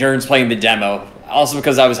was taking turns playing the demo. Also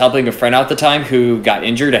because I was helping a friend out at the time who got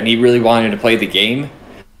injured, and he really wanted to play the game.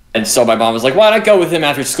 And so my mom was like, why not go with him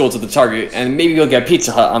after school to the Target, and maybe go get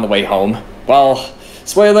Pizza Hut on the way home. Well,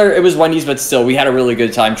 spoiler, it was Wendy's, but still, we had a really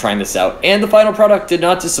good time trying this out. And the final product did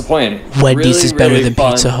not disappoint. Wendy's is better than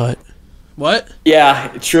fun. Pizza Hut. What? Yeah,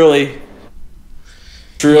 truly.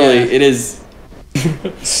 It is.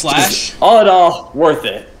 Slash? All in all, worth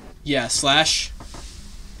it. Yeah, Slash?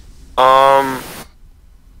 No,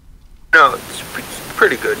 it's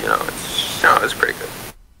pretty good, you know. It's pretty good.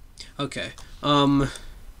 Okay.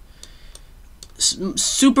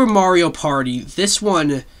 Super Mario Party. This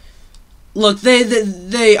one... Look,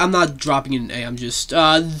 they I'm not dropping it an A, I'm just...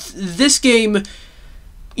 this game...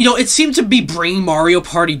 You know, it seemed to be bringing Mario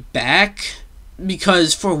Party back,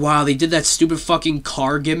 because for a while they did that stupid fucking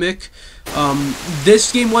car gimmick.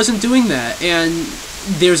 This game wasn't doing that, and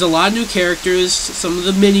there's a lot of new characters. Some of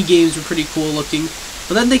the mini games were pretty cool looking,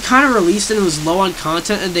 but then they kind of released it and it was low on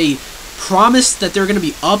content, and they promised that there were going to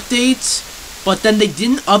be updates, but then they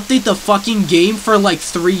didn't update the fucking game for like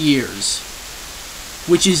 3 years,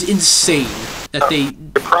 which is insane. That they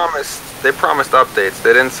promised updates.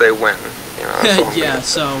 They didn't say when. You know, yeah,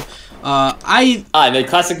 so the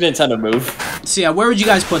classic Nintendo move. So yeah, where would you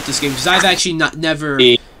guys put this game? Because I've actually never.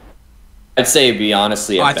 I'd say B,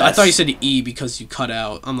 honestly. I thought you said E because you cut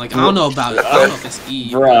out. I'm like, I don't know about it. I don't know if it's E.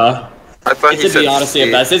 Bruh. I thought it should be honestly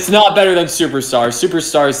at best. It's not better than Superstars.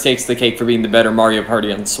 Superstars takes the cake for being the better Mario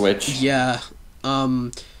Party on Switch. Yeah.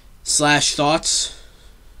 Slash thoughts?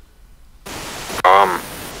 Fine,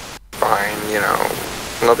 you know.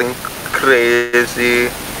 Nothing crazy.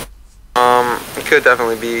 It could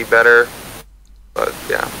definitely be better. But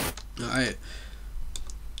yeah. Alright.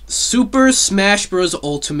 Super Smash Bros.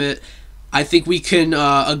 Ultimate. I think we can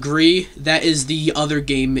agree that is the other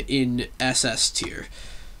game in SS tier.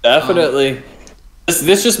 Definitely.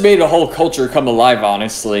 This just made a whole culture come alive,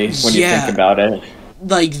 honestly, when you think about it.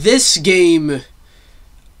 Like, this game,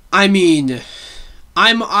 I mean,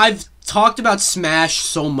 I've talked about Smash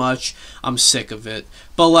so much, I'm sick of it.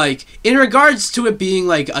 But, like, in regards to it being,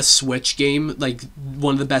 like, a Switch game, like,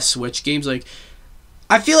 one of the best Switch games, like,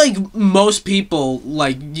 I feel like most people,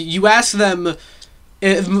 like, you ask them,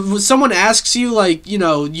 if someone asks you, like, you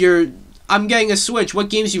know, I'm getting a Switch, what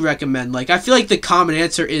games do you recommend? Like, I feel like the common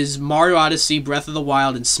answer is Mario Odyssey, Breath of the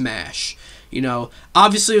Wild, and Smash. You know,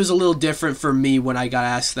 obviously it was a little different for me when I got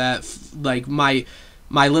asked that. Like, my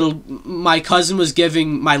my cousin was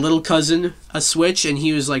giving my little cousin a Switch, and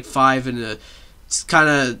he was like 5, and it's kind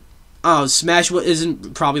of, oh, Smash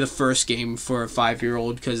isn't probably the first game for a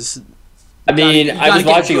 5-year-old, because I was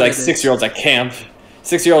watching like 6-year-olds at camp.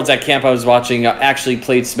 6-year-olds at camp I was watching actually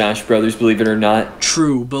played Smash Brothers, believe it or not.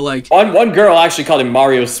 True, but like one girl actually called it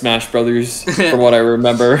Mario Smash Brothers, from what I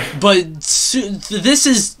remember. But this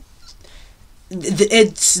is,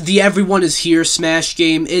 it's the Everyone Is Here Smash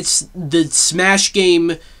game. It's the Smash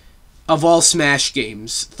game of all Smash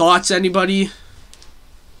games. Thoughts, anybody?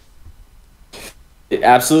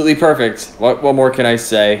 Absolutely perfect. What more can I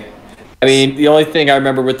say? I mean, the only thing I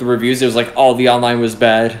remember with the reviews, it was like, oh, the online was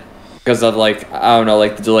bad because of like, I don't know,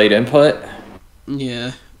 like the delayed input.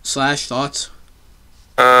 Yeah. Slash, thoughts?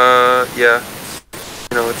 Yeah.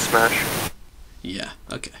 It's Smash. Yeah.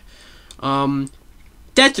 Okay.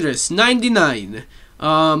 Tetris 99.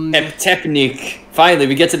 Technique. Finally,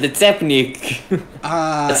 we get to the technique.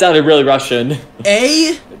 That sounded really Russian.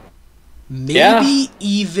 A, maybe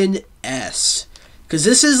even S. Because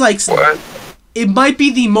this is like... What? It might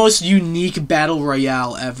be the most unique battle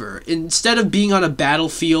royale ever. Instead of being on a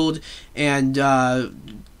battlefield and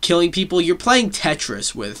killing people, you're playing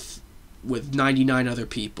Tetris with 99 other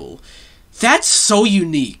people. That's so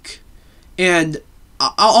unique. And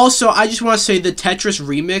also, I just want to say the Tetris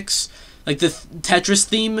remix, like the Tetris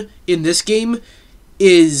theme in this game,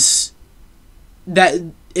 is that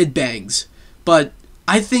it bangs. But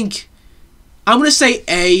I think I'm gonna say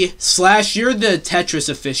A / you're the Tetris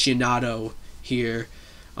aficionado here.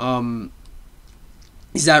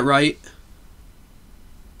 Is that right?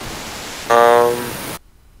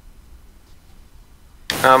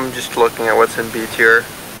 I'm just looking at what's in B tier.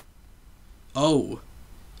 Oh,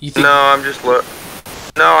 you think? No, I'm just looking.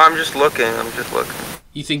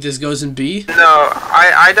 You think this goes in B? No,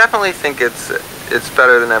 I definitely think it's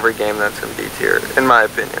better than every game that's in B tier, in my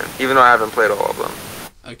opinion. Even though I haven't played all of them.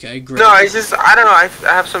 Okay, great. No, it's just, I don't know, I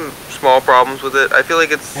have some small problems with it. I feel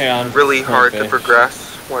like it's really hard to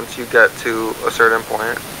progress once you get to a certain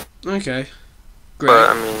point. Okay, great.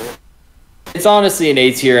 But, I mean... It's honestly an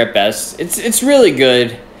A tier at best. It's really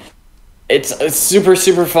good. It's super,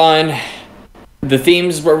 super fun. The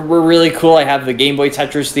themes were really cool. I have the Game Boy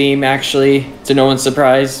Tetris theme, actually, to no one's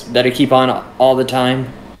surprise, that I keep on all the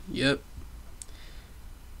time. Yep.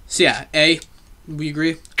 So yeah, A, we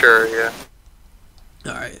agree? Sure, yeah.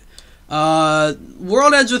 Alright.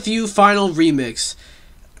 World Ends With You Final Remix.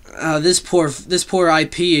 This poor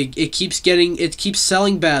IP, it keeps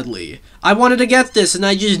selling badly. I wanted to get this and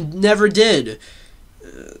I just never did.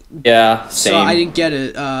 Yeah, same. So I didn't get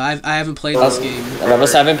it. I haven't played this game. A lot of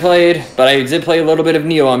us haven't played, but I did play a little bit of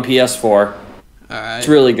Neo on PS4. Alright. It's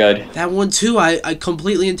really good. That one too, I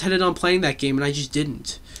completely intended on playing that game and I just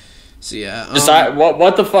didn't. So yeah.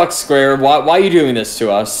 What the fuck, Square? Why are you doing this to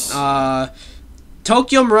us?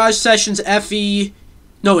 Tokyo Mirage Sessions FE.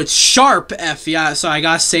 No, it's Sharp FE. So I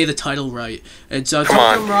gotta say the title right. It's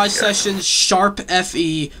Tokyo Mirage Sessions Sharp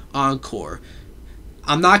FE Encore.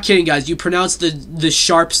 I'm not kidding, guys. You pronounce the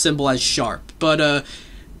sharp symbol as sharp. But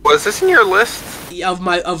was this in your list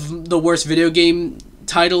of the worst video game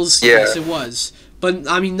titles? Yeah. Yes, it was. But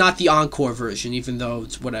I mean, not the Encore version, even though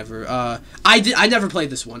it's whatever. I never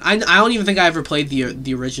played this one. I don't even think I ever played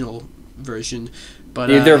the original version.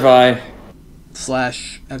 But neither have I. /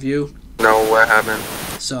 have you? No, I haven't.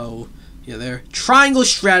 So yeah, there. Triangle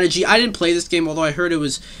Strategy. I didn't play this game, although I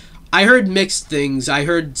heard mixed things. I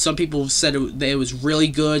heard some people said it was really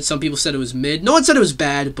good. Some people said it was mid. No one said it was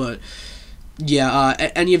bad, but yeah.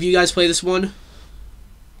 Any of you guys play this one?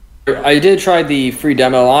 I did try the free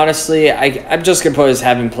demo. Honestly, I'm just composed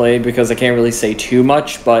haven't played because I can't really say too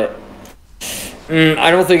much, but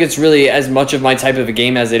I don't think it's really as much of my type of a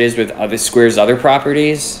game as it is with other Square's other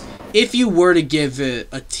properties. If you were to give it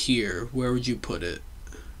a tier, where would you put it?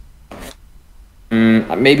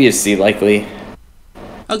 Maybe a C, likely.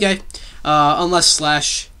 Okay. Unless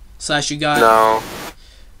 / you got. No.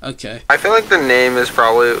 Okay. I feel like the name is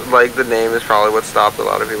probably what stopped a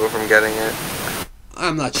lot of people from getting it.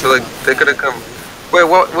 I'm not sure. I feel like they could have come. Wait,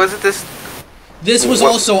 what was it? This was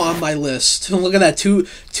also on my list. Look at that.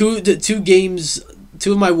 Two games,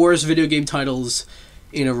 two of my worst video game titles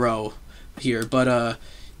in a row here. But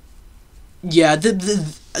yeah,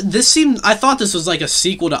 this seemed. I thought this was like a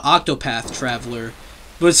sequel to Octopath Traveler,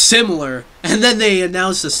 but similar. And then they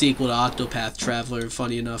announced a sequel to Octopath Traveler.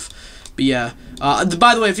 Funny enough, but yeah.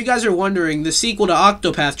 By the way, if you guys are wondering, the sequel to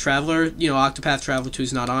Octopath Traveler, Octopath Traveler 2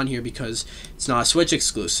 is not on here because it's not a Switch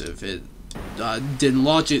exclusive. It didn't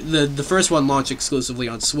launch it. The first one launched exclusively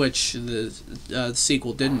on Switch. The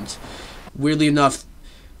sequel didn't. Weirdly enough,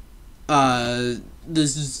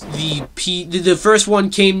 the first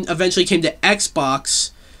one eventually came to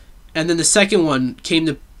Xbox, and then the second one came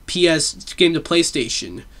to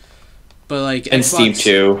PlayStation. But like and Xbox, Steam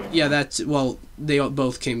too. Yeah, they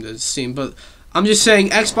both came to Steam. But I'm just saying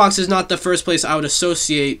Xbox is not the first place I would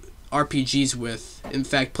associate RPGs with. In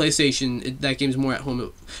fact, PlayStation, that game's more at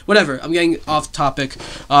home. Whatever. I'm getting off topic.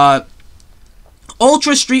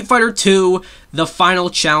 Ultra Street Fighter 2, the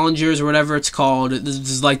Final Challengers, or whatever it's called. This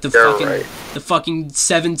is like the fucking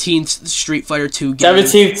 17th Street Fighter 2 game.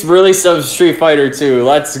 17th release of Street Fighter 2.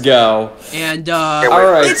 Let's go. And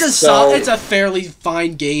alright, it's a fairly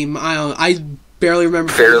fine game. I barely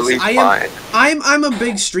remember. Fairly fine. I'm a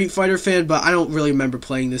big Street Fighter fan, but I don't really remember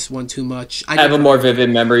playing this one too much. I have a more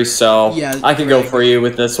vivid memory, so yeah, I can go for you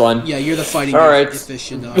with this one. Yeah, you're the fighting game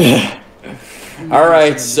aficionado.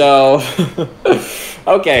 Alright, so...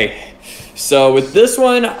 okay. So with this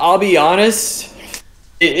one, I'll be honest,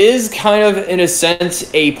 it is kind of, in a sense,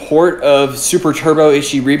 a port of Super Turbo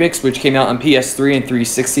Ishii Remix, which came out on PS3 and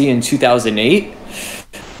 360 in 2008.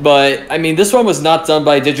 But, I mean, this one was not done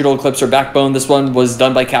by Digital Eclipse or Backbone. This one was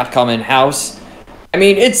done by Capcom in-house. I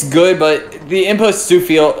mean, it's good, but the inputs do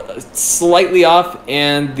feel slightly off,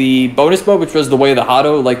 and the bonus mode, which was the Way of the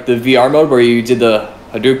Hado, like the VR mode where you did the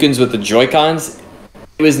Hadoukens with the Joy-Cons,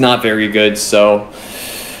 it was not very good, so...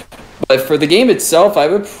 But for the game itself, I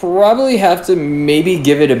would probably have to maybe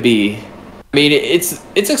give it a B. I mean, it's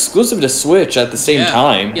exclusive to Switch at the same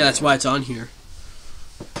time. Yeah, that's why it's on here.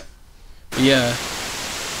 Yeah.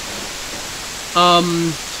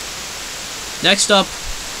 Next up,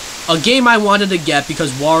 a game I wanted to get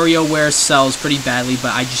because WarioWare sells pretty badly,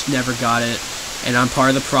 but I just never got it, and I'm part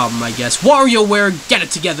of the problem, I guess. WarioWare, get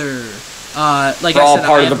it together! Like We're I all said,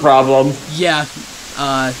 part of the problem. Yeah,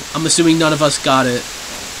 I'm assuming none of us got it.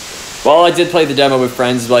 Well, I did play the demo with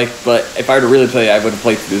friends, but if I were to really play it, I would have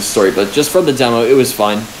played through the story. But just from the demo, it was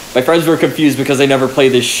fun. My friends were confused because they never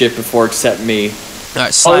played this shit before except me.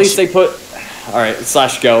 Alright, at least they put... Alright,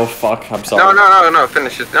 / go. Fuck, I'm sorry. No,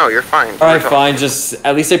 finish it. No, you're fine. Alright, fine. Just,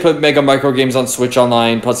 at least they put Mega Micro Games on Switch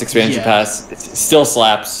Online, plus Expansion Pass. It still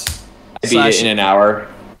slaps. I beat it in an hour.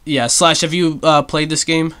 Yeah, / have you played this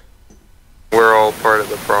game? We're all part of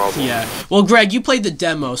the problem. Yeah. Well, Greg, you played the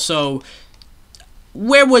demo, so...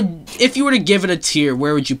 if you were to give it a tier,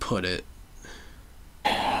 where would you put it?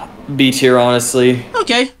 B tier, honestly.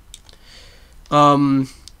 Okay.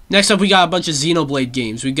 Next up, we got a bunch of Xenoblade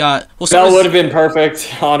games. That would have been perfect,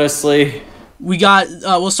 honestly.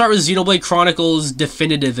 We'll start with Xenoblade Chronicles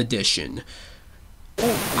Definitive Edition.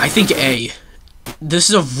 I think A. This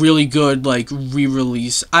is a really good, like,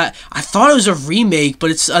 re-release. I thought it was a remake, but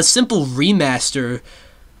it's a simple remaster,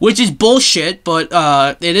 which is bullshit, but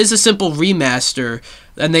it is a simple remaster,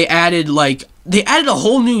 and they added a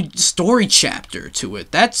whole new story chapter to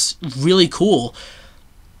it. That's really cool.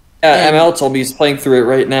 Yeah, ML told me he's playing through it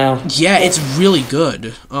right now. Yeah, it's really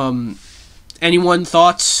good. Anyone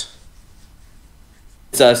thoughts?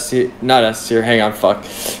 It's S tier, not S tier. Hang on, fuck.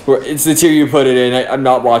 It's the tier you put it in. I'm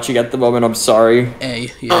not watching at the moment. I'm sorry.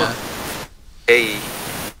 A, yeah. A.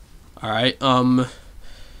 All right.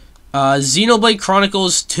 Xenoblade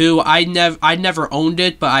Chronicles 2. I never owned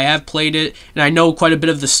it, but I have played it, and I know quite a bit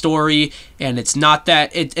of the story. And it's not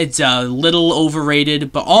that it's a little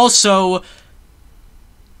overrated, but also,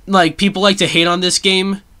 like, people like to hate on this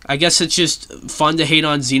game. I guess it's just fun to hate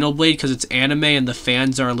on Xenoblade because it's anime and the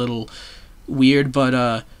fans are a little weird,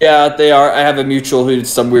 but yeah, they are. I have a mutual who did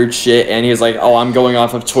some weird shit, and he's like, "Oh, I'm going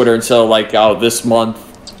off of Twitter until this month."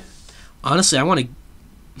 Honestly,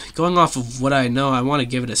 going off of what I know, I want to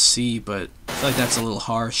give it a C, but I feel like that's a little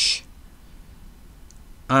harsh.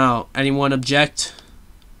 I don't know. Anyone object?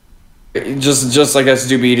 Just I guess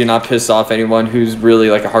do be to not piss off anyone who's really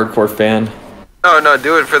like a hardcore fan. No,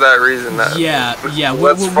 do it for that reason. Yeah.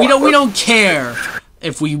 We don't care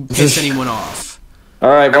if we piss anyone off. All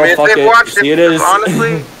right, well, fuck it.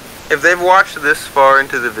 Honestly, if they've watched this far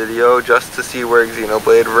into the video just to see where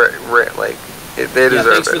Xenoblade, they deserve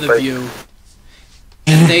it. Thanks for the view.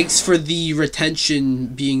 And thanks for the retention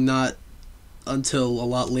being not until a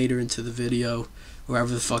lot later into the video,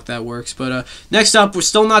 wherever the fuck that works. But next up, we're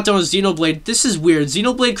still not done with Xenoblade. This is weird.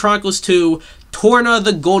 Xenoblade Chronicles 2, Torna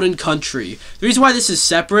the Golden Country. The reason why this is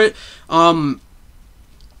separate,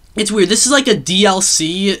 it's weird. This is like a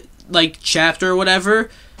DLC, like, chapter or whatever,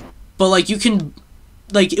 but, like, you can,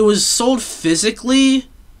 like, it was sold physically.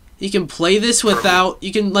 You can play this without,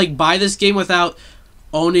 you can, like, buy this game without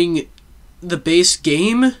owning the base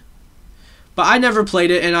game, but I never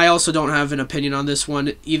played it, and I also don't have an opinion on this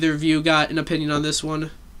one. Either of you got an opinion on this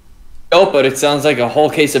one? Nope, but it sounds like a whole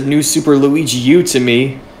case of New Super Luigi U to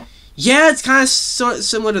me. Yeah, it's kind of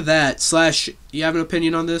similar to that. Slash, you have an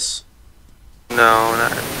opinion on this? No,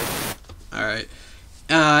 not really. Alright.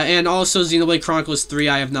 And also Xenoblade Chronicles 3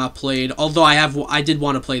 I have not played, although I did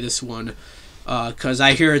want to play this one, because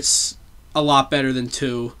I hear it's a lot better than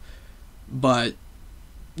 2, but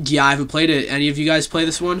yeah, I haven't played it. Any of you guys play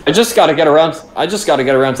this one? I just gotta get around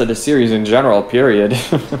to the series in general, period.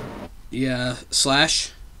 Yeah,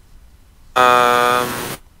 Slash?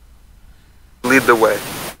 Lead the way.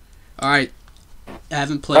 Alright. I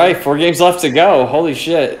haven't played. Alright, 4 games left to go. Holy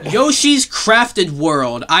shit. Yoshi's Crafted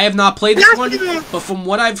World. I have not played this one, but from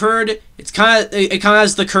what I've heard, it kind of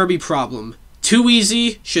has the Kirby problem. Too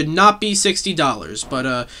easy, should not be $60,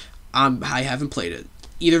 but I haven't played it.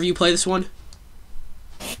 Either of you play this one?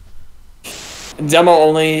 Demo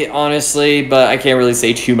only, honestly, but I can't really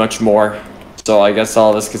say too much more. So I guess all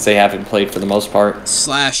of us could say haven't played for the most part.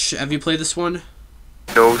 Slash, have you played this one?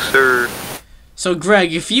 No, sir. So,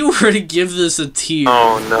 Greg, if you were to give this a tier...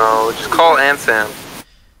 Oh, no. Just call Ansem.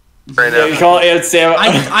 Right now. You call Ansem.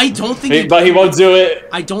 I don't think but he won't do it.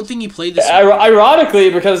 I don't think he played this one. Ironically,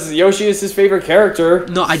 because Yoshi is his favorite character.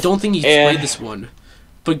 No, I don't think he played this one.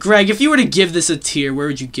 But, Greg, if you were to give this a tier, where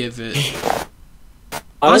would you give it?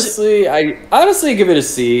 Honestly, I give it a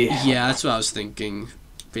C. Yeah, that's what I was thinking,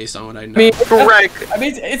 based on what I know. I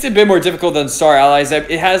mean, it's a bit more difficult than Star Allies. It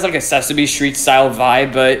has like a Sesame Street style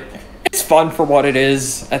vibe, but it's fun for what it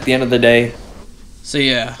is at the end of the day. So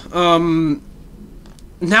yeah,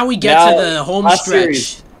 now we get to the home stretch,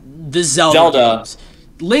 series. The Zelda games.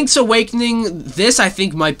 Link's Awakening. This I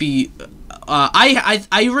think might be.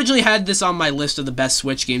 I originally had this on my list of the best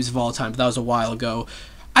Switch games of all time, but that was a while ago.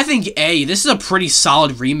 I think this is a pretty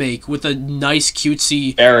solid remake with a nice,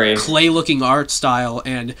 cutesy, clay-looking art style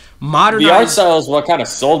and modernized... The art style is what kind of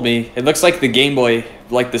sold me. It looks like the Game Boy,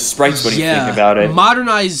 like the sprites when you think about it.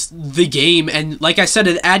 Modernized the game, and like I said,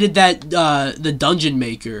 it added that the Dungeon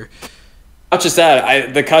Maker. Not just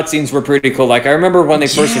that, the cutscenes were pretty cool. Like I remember when they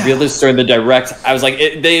first revealed this during the Direct, I was like,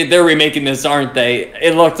 they're remaking this, aren't they?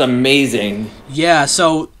 It looked amazing. Yeah.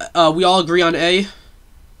 So we all agree on A.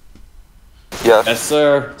 Yes,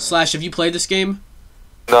 sir. Slash, have you played this game?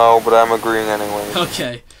 No, but I'm agreeing anyway.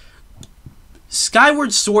 Okay.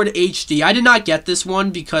 Skyward Sword HD. I did not get this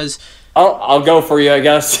one because... I'll go for you, I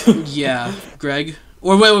guess. Yeah, Greg.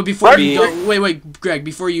 Or wait, before you go... Wait, Greg,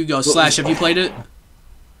 before you go. Slash, have you played it?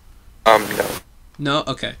 No. No?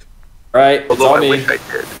 Okay. Right, although I wish I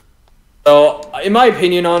did. So, in my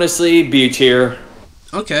opinion, honestly, B tier.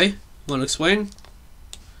 Okay. Want to explain?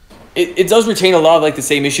 It does retain a lot of like the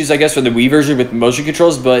same issues, I guess, from the Wii version with motion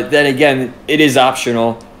controls, but then again, it is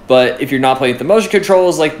optional. But if you're not playing with the motion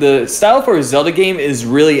controls, like the style for a Zelda game is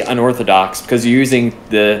really unorthodox because you're using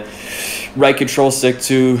the right control stick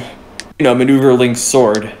to, maneuver Link's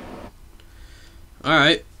sword.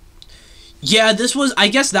 Alright. Yeah, I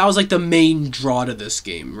guess that was like the main draw to this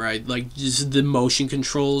game, right? Like just the motion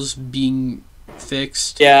controls being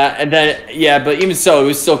fixed. Yeah, and then but even so, it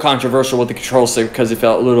was still controversial with the control stick because it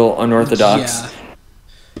felt a little unorthodox. Yeah.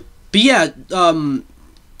 But yeah,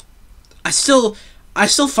 I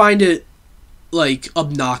still find it like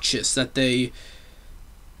obnoxious that they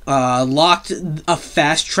locked a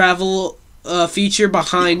fast travel feature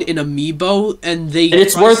behind an amiibo, and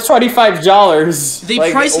it's worth $25.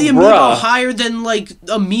 They priced the amiibo higher than like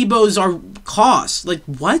amiibos are cost. Like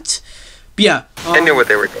what? But yeah, I knew what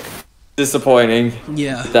they were doing. Disappointing.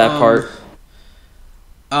 Yeah. That part.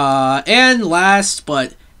 And last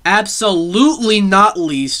but absolutely not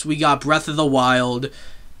least, we got Breath of the Wild,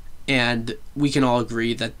 and we can all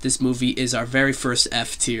agree that this movie is our very first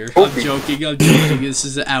F tier. I'm joking. This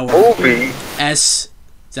is our movie. S.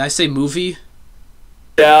 Did I say movie?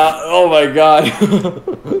 Yeah. Oh my god,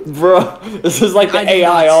 bro, this is like the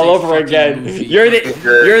AI all over again. You're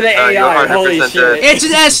the AI. Holy shit! It's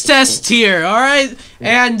an S tier. All right.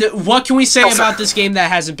 And what can we say about this game that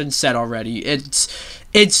hasn't been said already?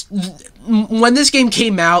 It's when this game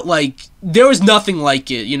came out, like there was nothing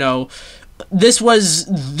like it. This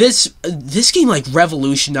game like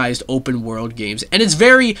revolutionized open world games, and it's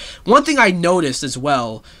one thing I noticed as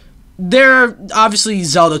well. There are obviously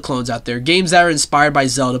Zelda clones out there, games that are inspired by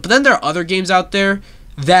Zelda, but then there are other games out there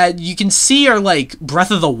that you can see are like Breath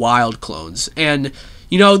of the Wild clones, and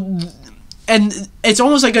and it's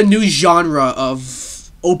almost like a new genre of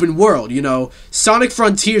open world. Sonic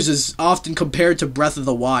Frontiers is often compared to Breath of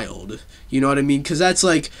the Wild. You know what I mean? Because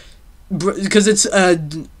it's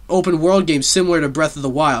an open world game similar to Breath of the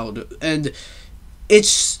Wild, and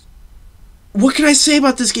what can I say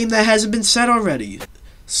about this game that hasn't been said already?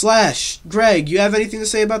 Slash, Greg, you have anything to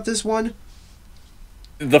say about this one?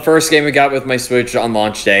 the first game I got with my Switch on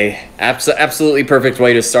launch day. Absolutely perfect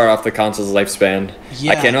way to start off the console's lifespan.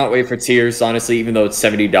 Yeah. I cannot wait for Tears, honestly, even though it's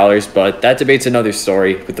 $70, but that debate's another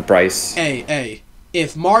story with the price. Hey,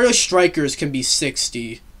 if Mario Strikers can be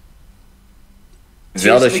 60,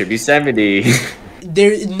 Zelda should be 70.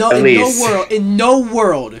 In no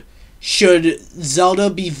world should Zelda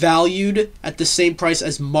be valued at the same price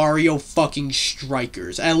as Mario fucking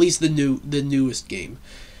Strikers. At least the newest game.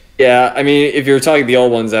 Yeah, I mean, if you're talking the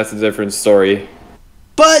old ones, that's a different story.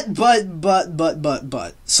 But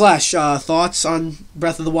Slash, thoughts on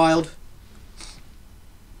Breath of the Wild?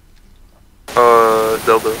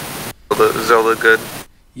 Zelda good.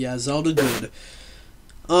 Yeah, Zelda good.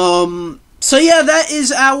 So yeah, that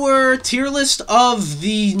is our tier list of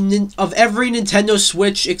every Nintendo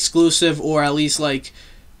Switch exclusive, or at least like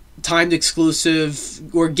timed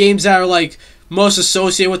exclusive, or games that are like most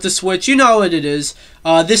associated with the Switch. You know what it is.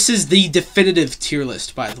 This is the definitive tier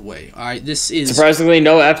list, by the way. All right, this is surprisingly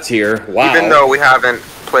no F tier. Wow. Even though we haven't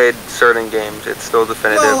played certain games, it's still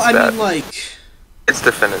definitive. Well, I mean, like, it's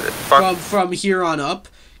definitive. From here on up.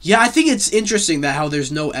 Yeah, I think it's interesting that how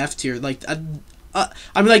there's no F tier. Like, I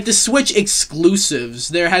mean, like the Switch exclusives,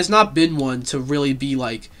 there has not been one to really be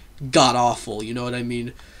like god awful. You know what I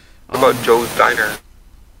mean? What about Joe's Diner?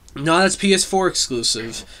 No, that's PS4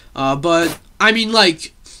 exclusive. But I mean,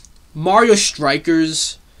 like Mario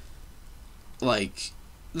Strikers, like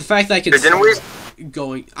the fact that I can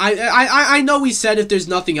going. I know we said if there's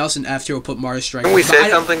nothing else in F tier, we'll put Mario Strikers. Didn't we say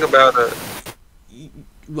something about it?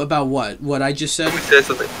 About what? What I just said? We said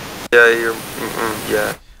something. Yeah, yeah.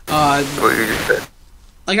 What you just said.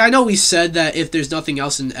 Like, I know we said that if there's nothing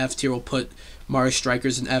else in F tier, we'll put Mario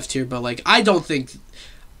Strikers in F tier, but like, I think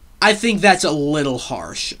that's a little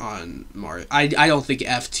harsh on Mario. I don't think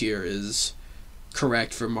F tier is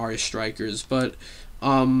correct for Mario Strikers, but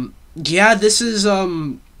yeah, this is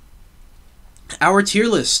our tier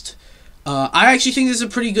list. I actually think this is a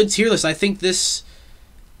pretty good tier list. I think this,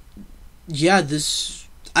 yeah,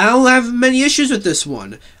 I don't have many issues with this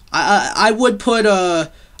one. I would put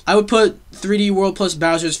 3D World plus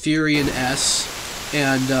Bowser's Fury in S,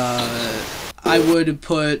 and I would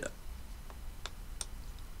put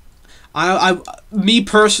me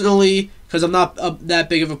personally, because I'm not that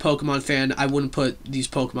big of a Pokemon fan, I wouldn't put these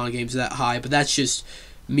Pokemon games that high, but that's just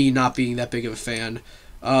me not being that big of a fan.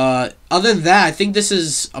 Other than that, I think this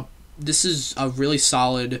is a really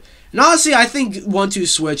solid. And honestly, I think 1-2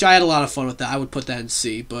 Switch, I had a lot of fun with that. I would put that in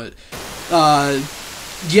C, but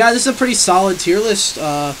yeah, this is a pretty solid tier list.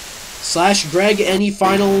 Slash, Greg, any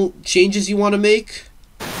final changes you want to make?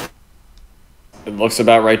 It looks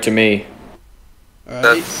about right to me.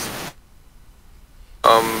 Alright.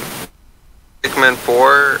 Pikmin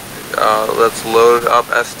 4, let's load up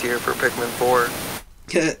S tier for Pikmin 4.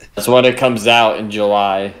 That's when it comes out in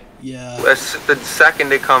July. Yeah. The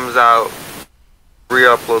second it comes out,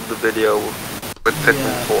 re-upload the video with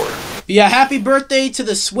Pikmin 4. Yeah, happy birthday to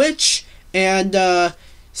the Switch, and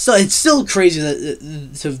so it's still crazy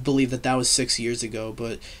to believe that was 6 years ago,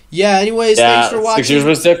 but yeah, anyways, thanks for watching. 6 years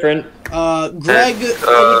was different. Greg,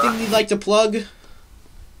 anything you'd like to plug?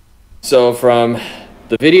 So from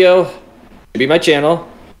the video, should be my channel,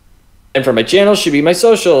 and from my channel should be my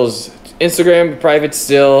socials. Instagram, private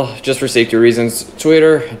still, just for safety reasons.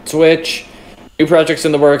 Twitter, Twitch, new projects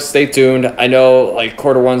in the works, stay tuned. I know, like,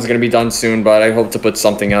 Q1's gonna be done soon, but I hope to put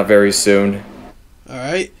something out very soon.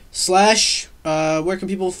 Alright. Slash, where can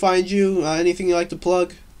people find you? Anything you like to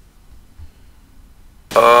plug?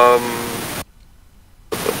 What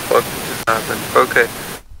the fuck just happened? Okay.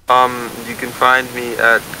 You can find me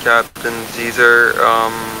at Captain Caesar.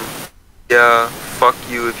 Yeah, fuck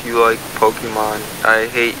you if you like Pokemon. I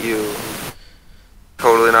hate you.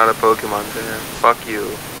 Totally not a Pokemon fan. Fuck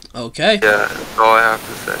you. Okay. Yeah, that's all I have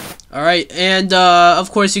to say. Alright, and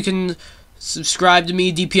of course you can subscribe to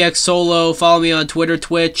me, DPX Solo, follow me on Twitter,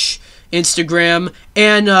 Twitch, Instagram,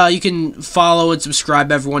 and you can follow and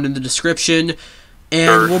subscribe everyone in the description.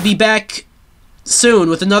 And we'll be back soon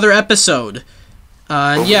with another episode.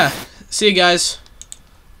 And yeah, see you guys.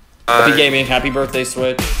 Happy gaming, happy birthday,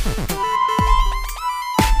 Switch.